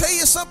can I tell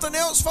you something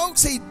else,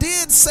 folks? He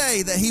did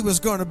say that he was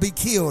going to be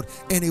killed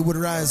and he would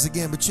rise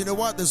again. But you know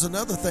what? There's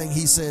another thing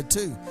he said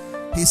too.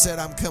 He said,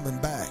 I'm coming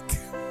back.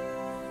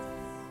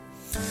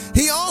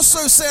 He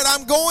also said,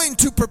 I'm going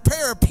to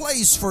prepare a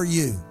place for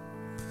you,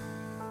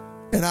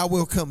 and I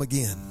will come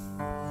again.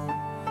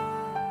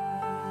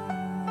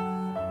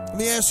 Let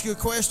me ask you a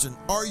question.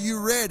 Are you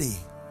ready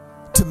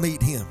to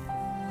meet him?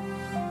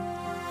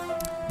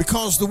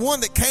 Because the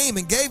one that came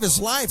and gave his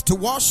life to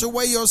wash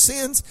away your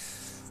sins,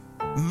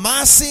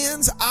 my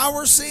sins,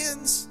 our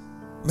sins,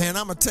 man,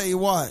 I'm going to tell you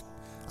what.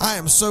 I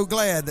am so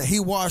glad that he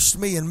washed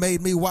me and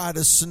made me white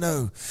as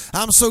snow.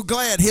 I'm so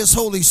glad his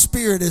Holy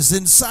Spirit is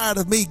inside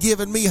of me,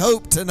 giving me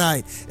hope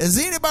tonight. Has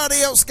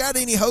anybody else got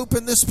any hope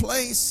in this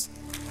place?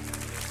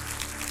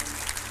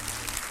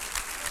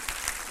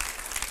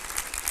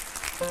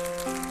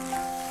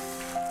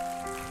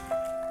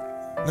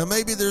 Now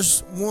maybe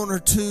there's one or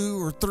two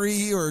or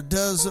three or a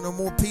dozen or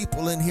more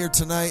people in here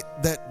tonight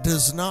that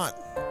does not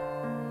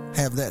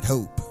have that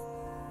hope.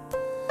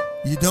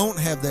 You don't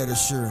have that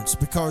assurance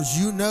because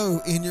you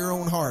know in your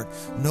own heart,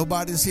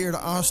 nobody's here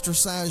to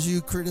ostracize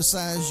you,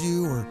 criticize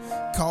you, or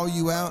call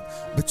you out.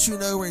 But you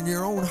know in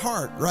your own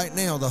heart right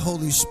now, the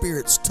Holy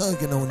Spirit's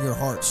tugging on your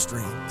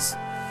heartstrings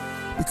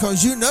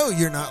because you know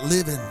you're not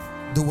living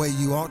the way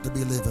you ought to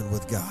be living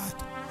with God.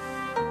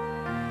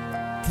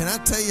 Can I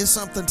tell you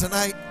something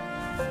tonight?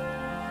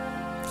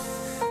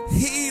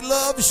 He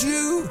loves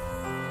you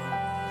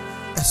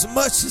as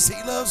much as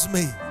He loves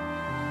me.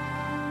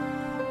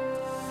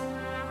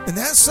 And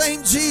that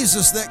same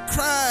Jesus that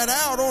cried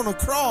out on a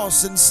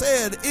cross and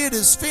said, "It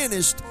is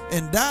finished,"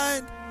 and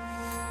died,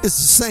 is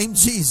the same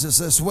Jesus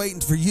that's waiting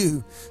for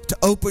you to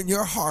open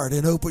your heart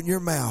and open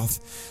your mouth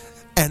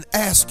and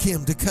ask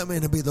Him to come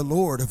in and be the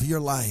Lord of your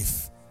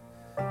life.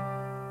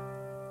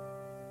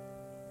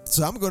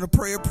 So I'm going to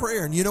pray a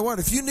prayer. And you know what?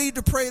 If you need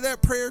to pray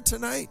that prayer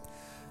tonight,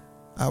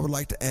 I would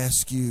like to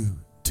ask you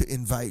to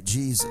invite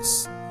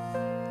Jesus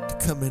to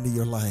come into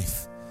your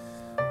life.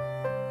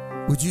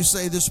 Would you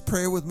say this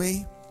prayer with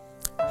me?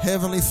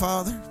 Heavenly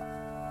Father,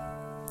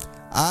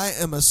 I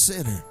am a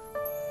sinner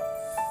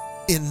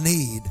in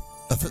need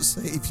of a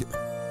Savior.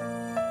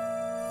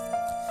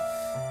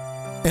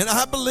 And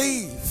I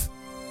believe,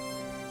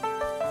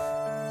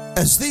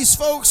 as these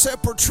folks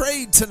have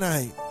portrayed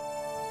tonight,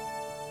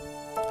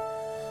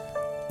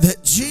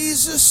 that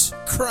Jesus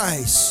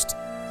Christ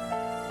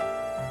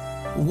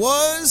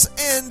was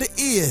and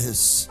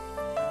is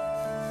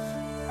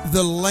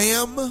the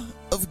Lamb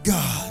of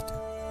God,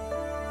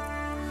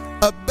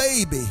 a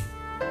baby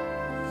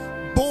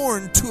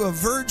born to a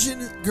virgin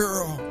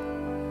girl,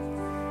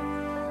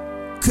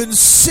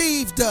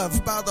 conceived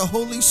of by the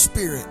Holy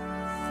Spirit,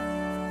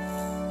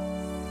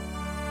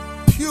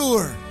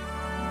 pure,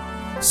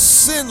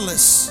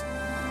 sinless,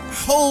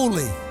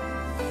 holy,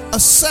 a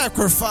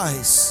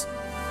sacrifice.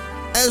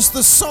 As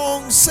the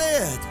song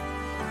said,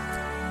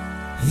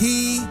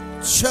 He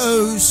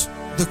chose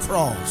the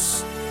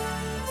cross.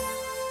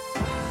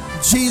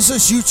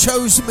 Jesus, you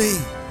chose me.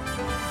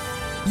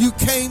 You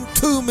came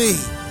to me.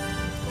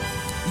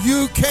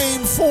 You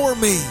came for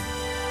me.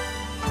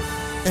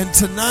 And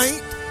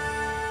tonight,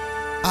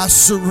 I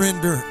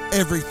surrender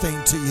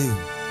everything to you.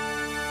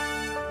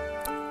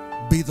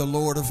 Be the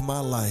Lord of my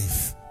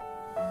life.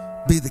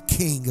 Be the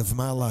King of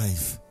my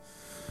life.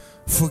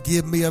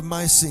 Forgive me of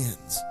my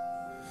sins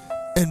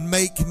and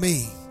make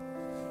me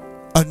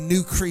a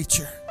new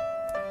creature,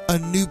 a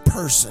new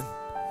person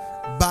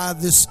by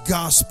this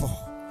gospel,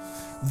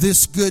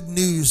 this good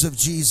news of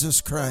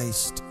Jesus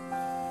Christ.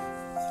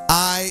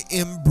 I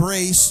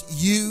embrace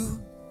you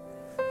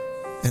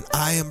and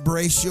I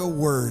embrace your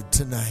word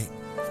tonight.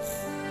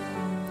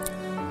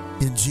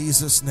 In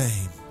Jesus'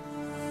 name,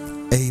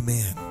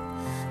 amen.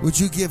 Would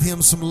you give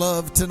Him some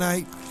love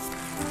tonight?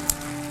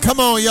 Come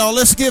on, y'all,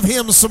 let's give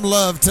Him some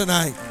love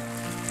tonight.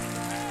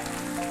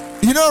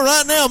 You know,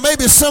 right now,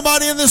 maybe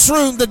somebody in this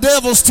room, the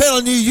devil's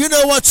telling you, you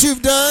know what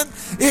you've done?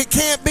 It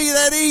can't be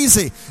that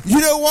easy. You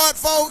know what,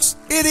 folks?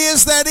 It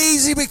is that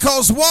easy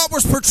because what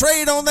was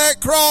portrayed on that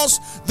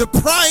cross, the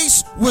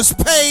price was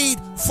paid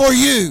for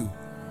you.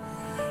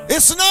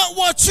 It's not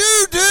what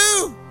you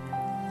do.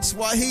 It's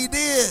what He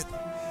did.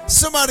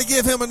 Somebody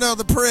give Him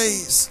another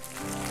praise.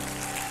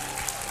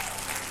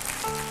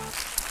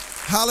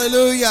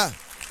 Hallelujah.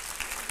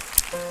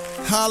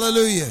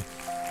 Hallelujah.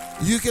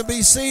 You can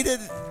be seated.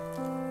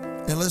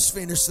 And let's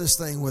finish this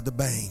thing with a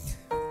bang.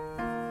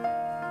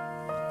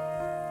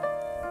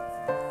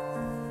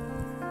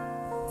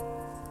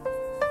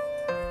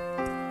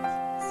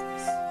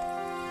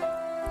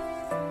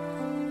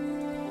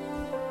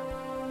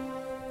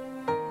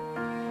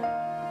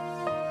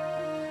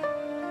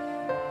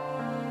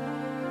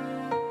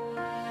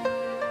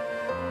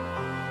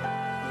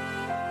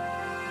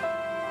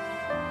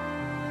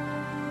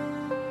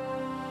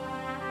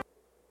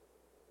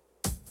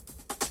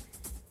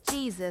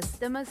 Jesus,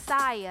 the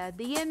Messiah,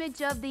 the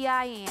image of the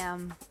I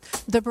Am.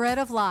 The bread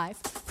of life,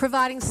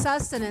 providing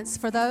sustenance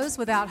for those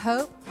without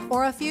hope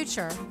or a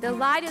future. The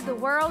light of the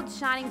world,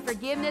 shining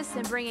forgiveness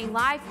and bringing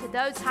life to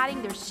those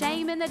hiding their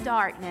shame in the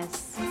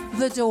darkness.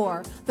 The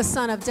door, the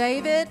Son of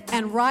David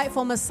and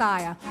rightful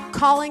Messiah,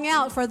 calling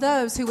out for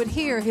those who would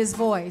hear His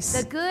voice.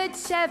 The Good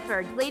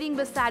Shepherd, leading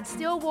beside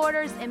still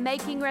waters and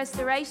making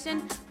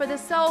restoration for the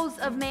souls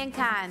of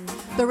mankind.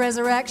 The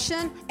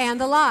resurrection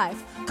and the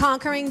life,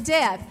 conquering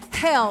death,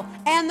 hell,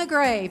 and the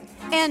grave,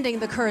 ending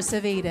the curse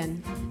of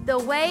Eden. The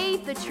way,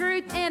 the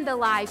truth, and the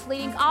life,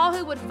 leading all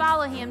who would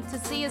follow Him to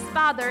see His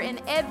Father in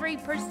every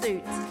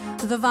pursuit.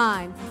 The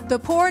vine, the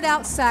poured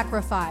out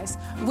sacrifice,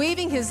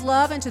 weaving His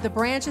love into the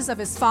branches of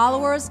His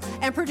followers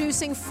and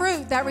producing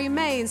fruit that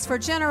remains for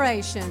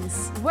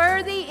generations.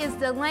 Worthy is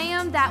the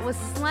Lamb that was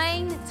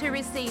slain to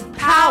receive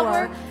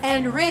Power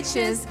and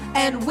riches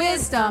and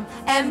wisdom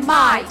and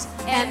might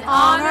and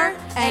honor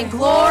and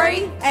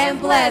glory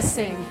and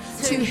blessing.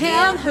 To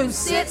Him who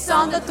sits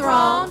on the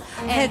throne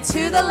and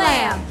to the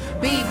Lamb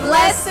be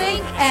blessing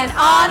and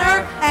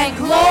honor and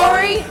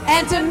glory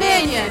and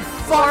dominion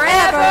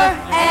forever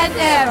and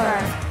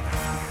ever.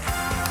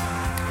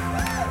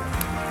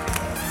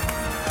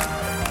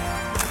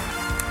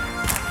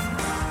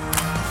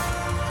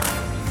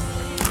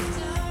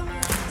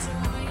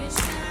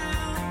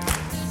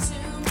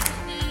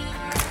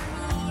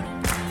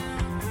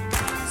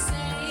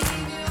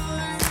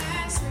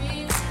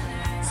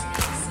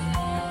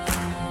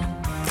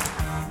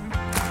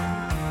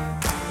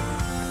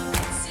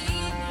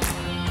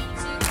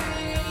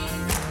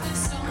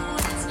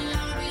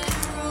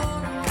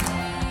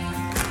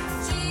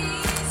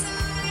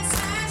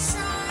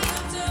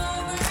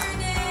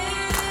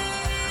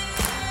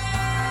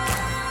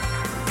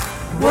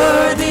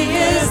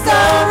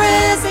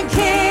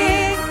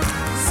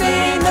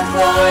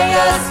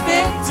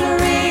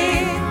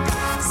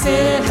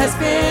 has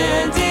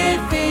been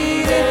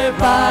defeated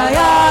by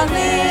our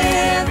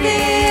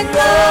living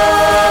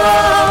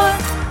God.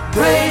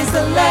 Praise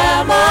the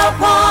Lamb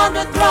upon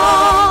the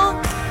throne,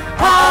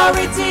 our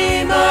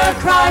Redeemer,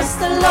 Christ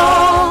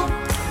alone.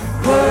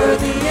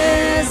 Worthy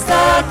is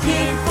the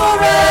King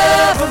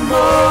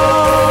forevermore.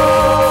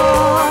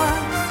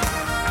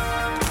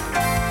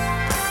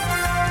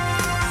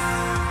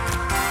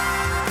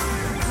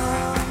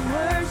 Come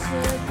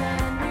worship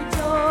and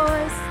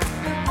rejoice.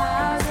 The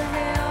powers of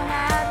hell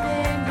have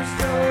been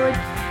destroyed.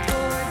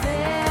 For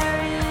there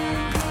in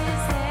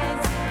his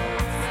hands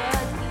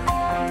he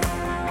holds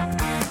the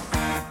key.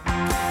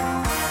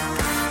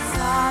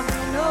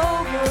 Sovereign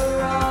over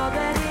all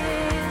that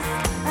is,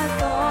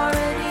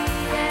 authority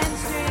and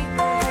strength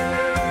is.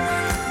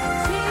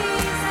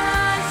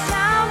 Jesus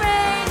shall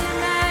reign in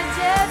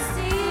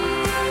majesty.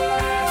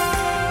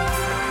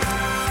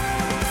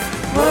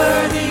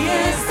 Worthy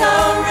is the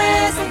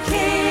risen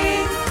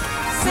King.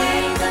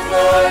 Sing the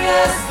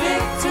glorious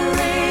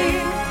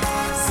victory.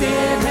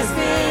 Sin has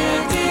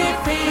been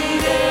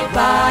defeated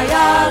by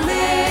our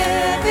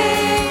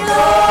living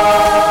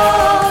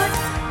Lord.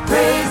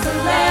 Praise the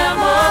Lamb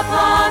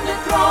upon the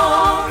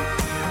throne,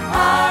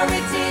 our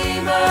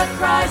Redeemer,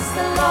 Christ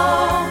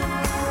alone.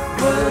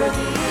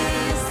 Worthy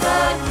is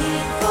the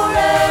King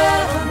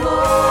forevermore.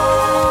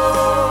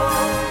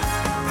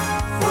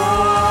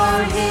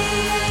 For he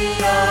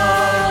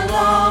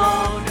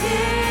alone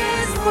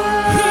is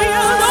worthy. He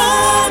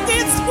alone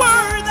is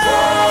worthy.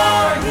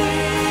 For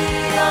he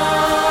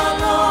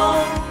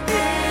alone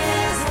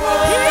is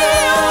worthy. He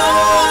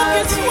alone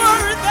is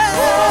worthy.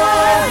 For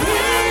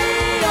he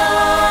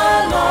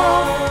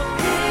alone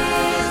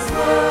is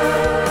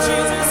worthy.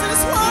 Jesus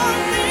is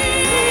worthy.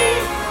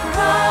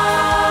 Christ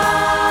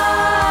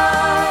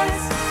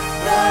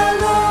the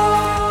Lord.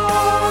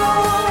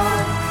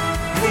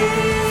 He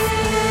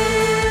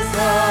is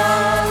the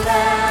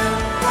Lamb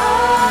of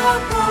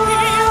God. He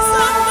is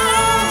the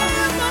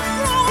Lamb of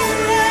God.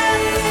 He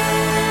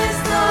is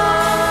the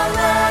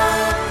Lamb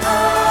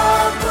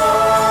of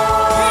God.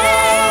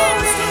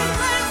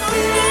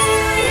 He is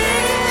the Lamb of God. He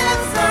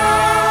is the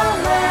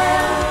Lamb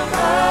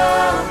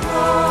of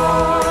God.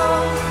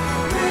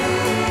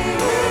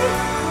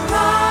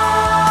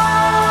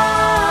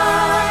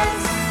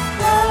 Christ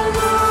the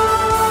Lord.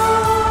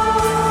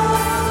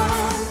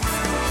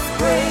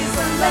 Praise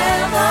the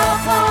Lamb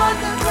upon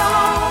the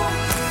throne,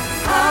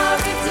 our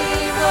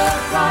Redeemer,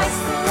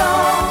 Christ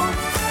alone.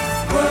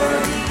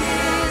 Worthy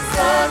is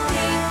the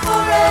King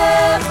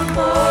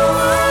forevermore.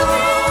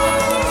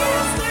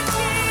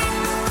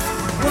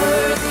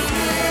 Worthy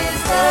is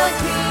the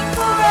King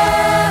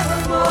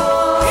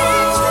forevermore.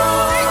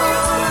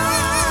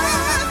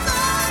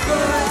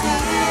 Worthy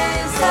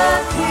is the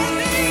King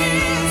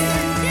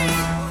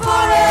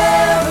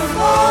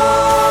forevermore.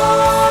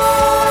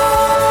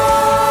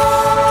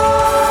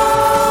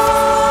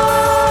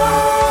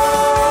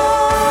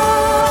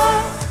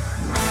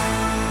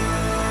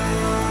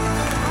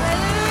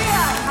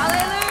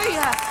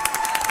 Hallelujah.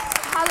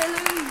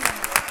 Hallelujah.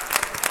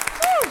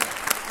 Woo.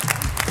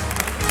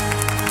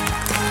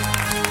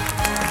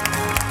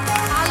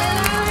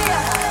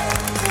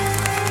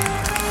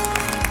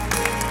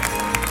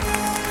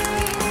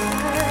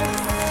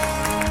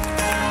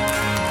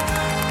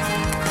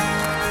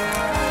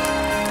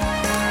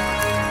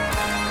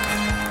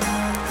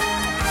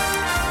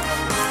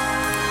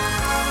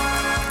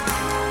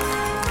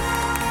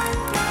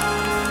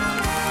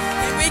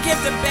 Can we give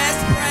the best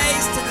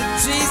praise to the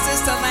Jesus,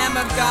 the Lamb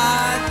of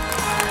God?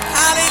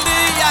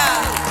 Hallelujah.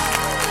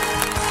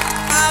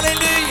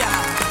 Hallelujah.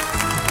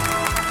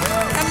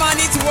 Come on,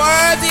 he's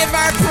worthy of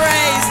our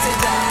praise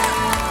today.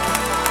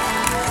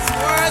 He's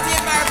worthy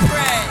of our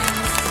praise.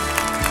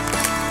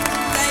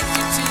 Thank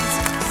you,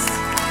 Jesus.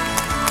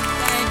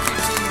 Thank you,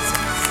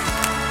 Jesus.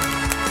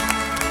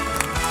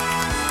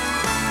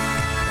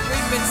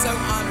 We've been so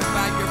honored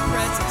by your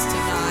presence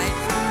tonight.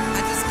 I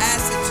just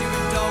ask that you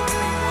indulge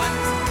me 1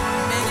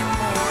 minute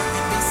more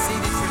and be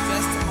seated for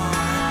just a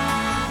moment.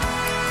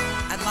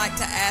 I'd like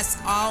to ask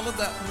all of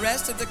the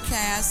rest of the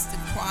cast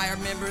and choir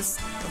members,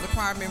 the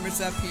choir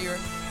members up here,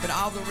 but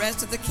all the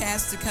rest of the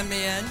cast to come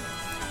in.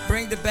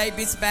 Bring the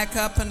babies back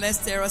up unless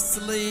they're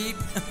asleep.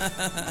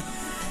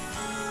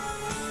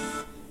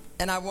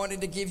 And I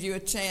wanted to give you a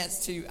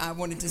chance I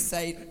wanted to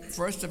say,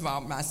 first of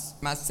all,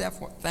 myself,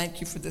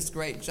 thank you for this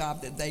great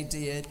job that they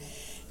did.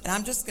 And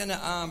I'm just going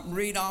to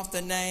read off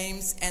the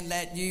names and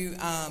let you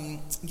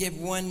give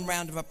one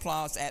round of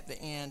applause at the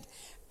end.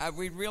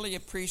 We really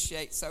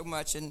appreciate so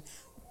much. And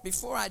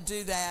before I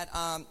do that,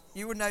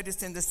 you will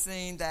notice in the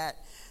scene that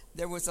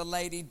there was a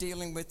lady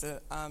dealing with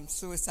a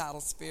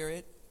suicidal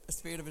spirit, a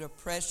spirit of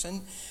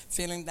depression,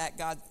 feeling that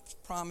God's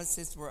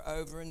promises were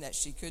over and that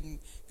she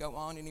couldn't go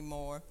on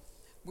anymore.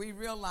 We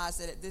realize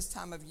that at this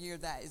time of year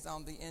that is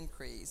on the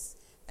increase.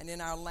 And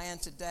in our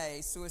land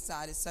today,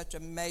 suicide is such a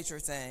major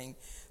thing.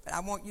 But I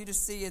want you to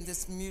see in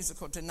this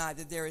musical tonight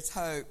that there is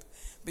hope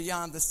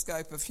beyond the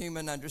scope of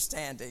human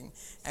understanding.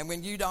 And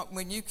when you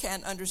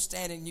can't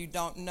understand and you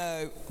don't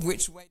know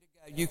which way to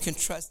go, you can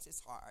trust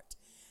his heart.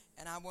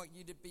 and I want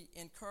you to be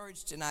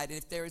encouraged tonight. And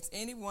if there is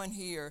anyone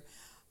here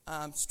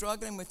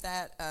struggling with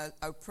that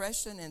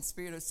oppression and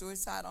spirit of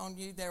suicide on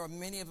you, there are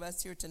many of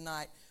us here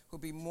tonight who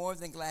will be more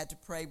than glad to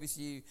pray with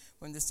you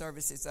when the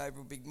service is over.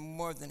 We'll be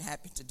more than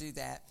happy to do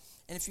that.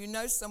 And if you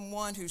know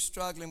someone who's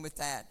struggling with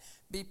that,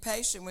 be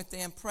patient with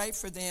them, pray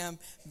for them,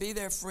 be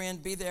their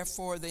friend, be there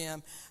for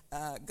them.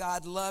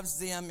 God loves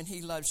them, and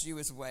he loves you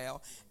as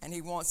well. And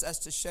he wants us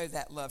to show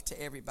that love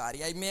to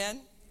everybody.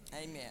 Amen?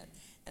 Amen.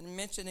 And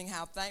mentioning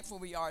how thankful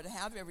we are to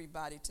have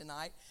everybody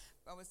tonight,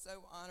 I was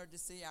so honored to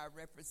see our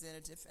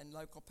representative and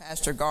local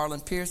pastor,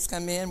 Garland Pierce,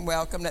 come in.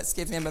 Welcome. Let's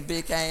give him a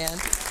big hand.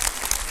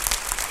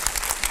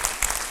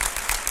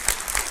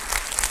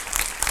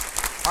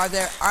 Are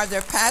there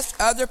other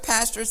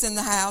pastors in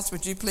the house?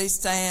 Would you please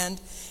stand?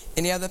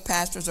 Any other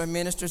pastors or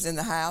ministers in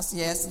the house?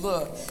 Yes,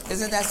 look.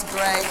 Isn't that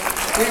great?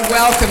 We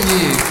welcome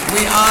you.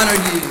 We honor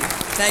you.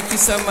 Thank you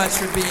so much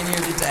for being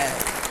here today.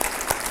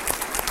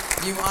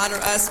 You honor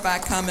us by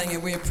coming,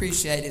 and we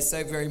appreciate it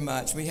so very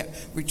much.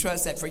 We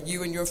trust that for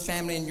you and your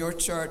family and your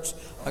church,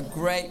 a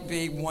great,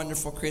 big,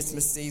 wonderful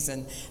Christmas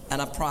season and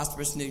a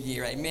prosperous new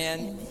year.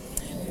 Amen.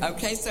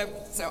 Okay, so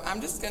I'm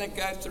just going to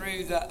go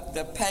through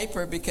the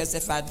paper, because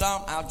if I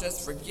don't, I'll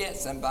just forget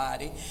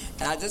somebody.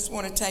 And I just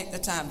want to take the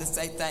time to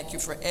say thank you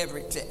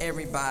to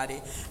everybody.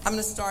 I'm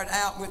going to start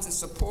out with the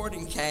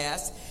supporting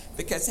cast,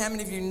 because how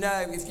many of you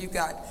know if you've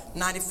got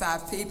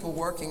 95 people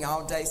working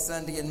all day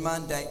Sunday and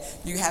Monday,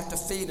 you have to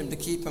feed them to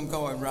keep them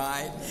going,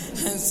 right?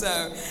 And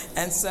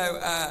so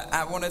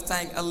I want to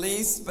thank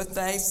Elise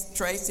Bethay,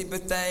 Tracy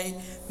Bethay,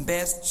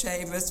 Beth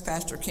Chavis,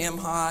 Pastor Kim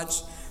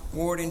Hodge,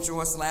 Ward and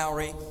Joyce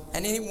Lowry,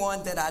 and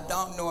anyone that I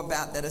don't know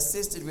about that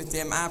assisted with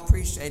them. I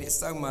appreciate it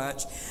so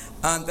much.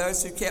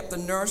 Those who kept the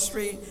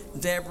nursery,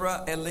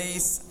 Deborah,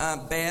 Elise,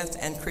 Beth,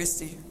 and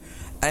Christy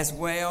as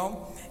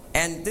well.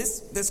 And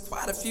there's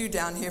quite a few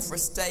down here for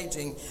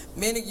staging.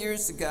 Many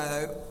years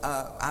ago,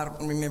 I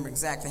don't remember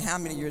exactly how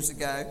many years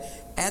ago,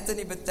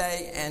 Anthony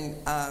Bethay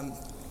and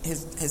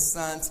his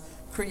sons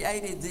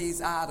created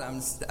these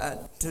items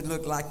to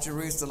look like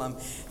Jerusalem.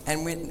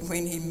 And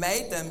when he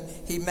made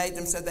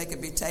them so they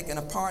could be taken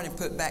apart and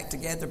put back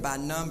together by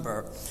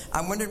number.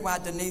 I wondered why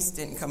Denise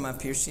didn't come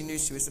up here. She knew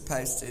she was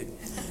supposed to.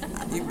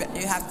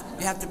 You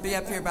have to be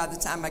up here by the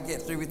time I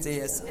get through with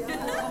this.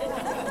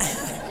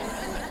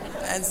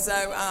 And so,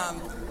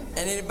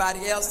 and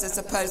anybody else that's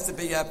supposed to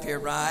be up here,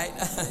 right?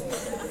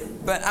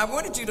 But I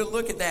wanted you to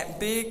look at that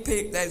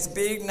those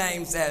big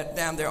names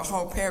down there, a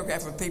whole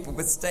paragraph of people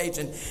with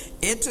staging.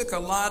 It took a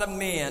lot of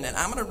men, and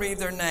I'm going to read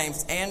their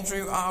names: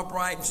 Andrew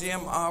Albright, Jim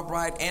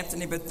Albright,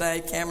 Anthony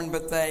Bethay, Cameron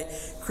Bethay,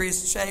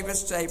 Chris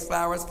Chavis, Jay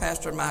Flowers,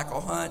 Pastor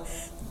Michael Hunt,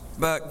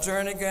 Buck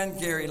Jernigan,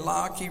 Gary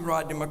Lockie,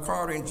 Rodney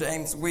McCarter, and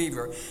James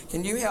Weaver.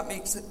 Can you help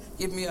me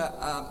give me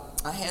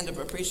a hand of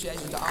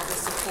appreciation to all the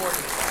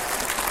supporters?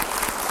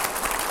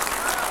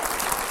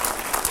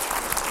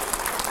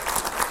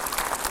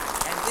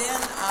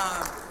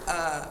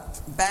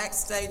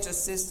 Backstage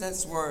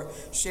assistants were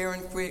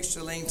Sharon Quick,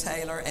 Shalene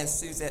Taylor, and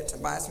Suzette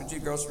Tobias. Would you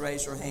girls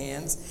raise your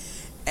hands?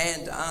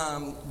 And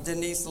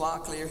Denise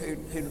Locklear,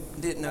 who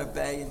didn't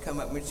obey and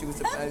come up when she was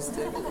supposed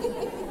to.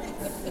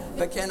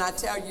 But can I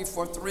tell you,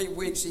 for 3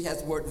 weeks she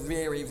has worked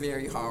very,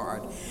 very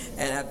hard.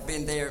 And I've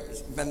been there,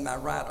 been my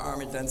right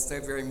arm, and done so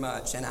very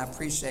much. And I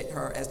appreciate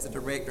her as the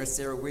director.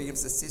 Sarah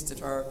Williams assisted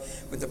her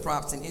with the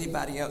props, and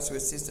anybody else who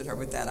assisted her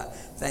with that. I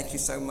thank you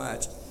so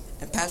much.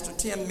 And Pastor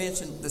Tim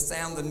mentioned the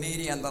sound, the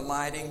media, and the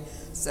lighting.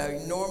 So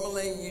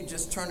normally you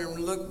just turn and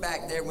look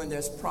back there when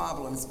there's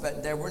problems,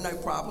 but there were no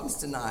problems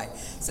tonight.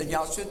 So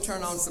y'all should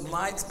turn on some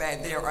lights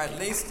back there, or at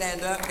least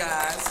stand up,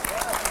 guys.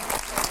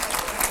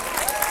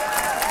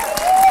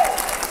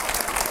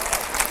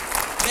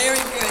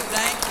 Very good,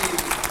 thank you.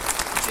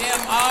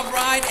 Jim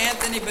Albright,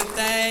 Anthony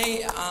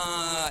Bethay,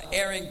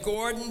 Eric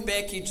Gordon,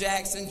 Becky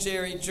Jackson,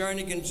 Jerry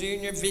Jernigan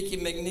Jr., Vicki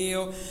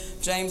McNeil,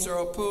 James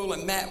Earl Poole,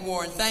 and Matt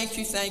Warren. Thank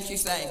you, thank you,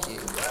 thank you.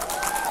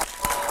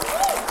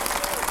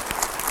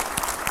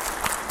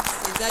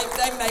 See,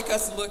 they make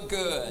us look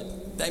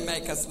good. They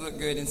make us look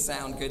good and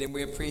sound good, and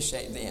we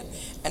appreciate them.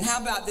 And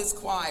how about this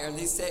choir,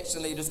 these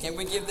section leaders? Can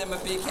we give them a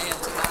big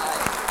hand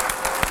tonight?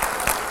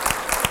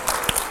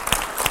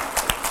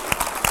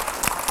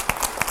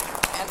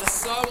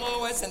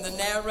 Soloists and the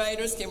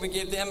narrators, can we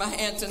give them a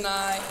hand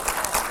tonight?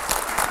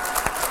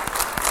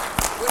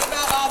 What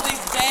about all these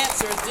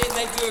dancers? Didn't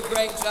they do a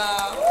great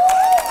job?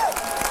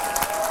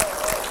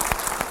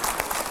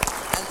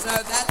 And so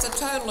that's a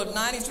total of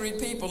 93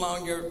 people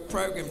on your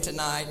program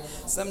tonight.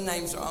 Some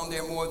names are on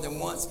there more than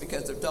once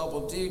because of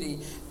double duty.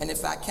 And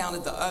if I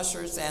counted the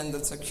ushers and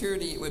the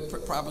security, it would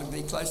probably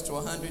be close to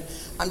 100.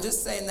 I'm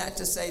just saying that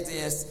to say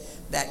this,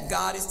 that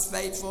God is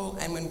faithful,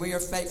 and when we are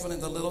faithful in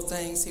the little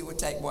things, He will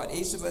take what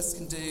each of us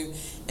can do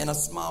in a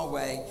small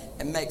way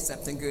and make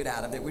something good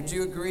out of it. Would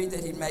you agree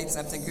that He made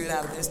something good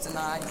out of this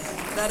tonight?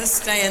 Let us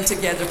stand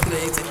together,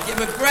 please, and give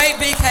a great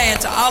big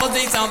hand to all of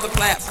these on the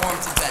platform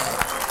today.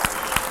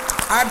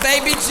 Our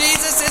baby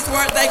Jesus,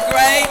 weren't they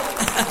great?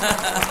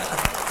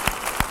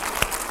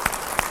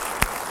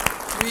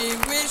 We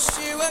wish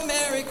you a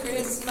Merry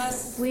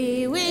Christmas.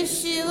 We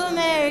wish you a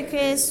Merry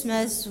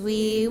Christmas.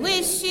 We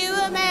wish you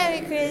a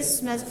Merry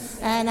Christmas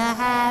and a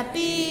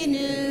Happy New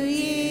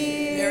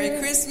Year. Merry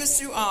Christmas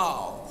to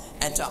all,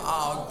 and to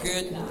all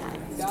good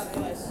night. God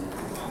bless you.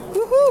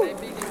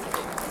 Woohoo!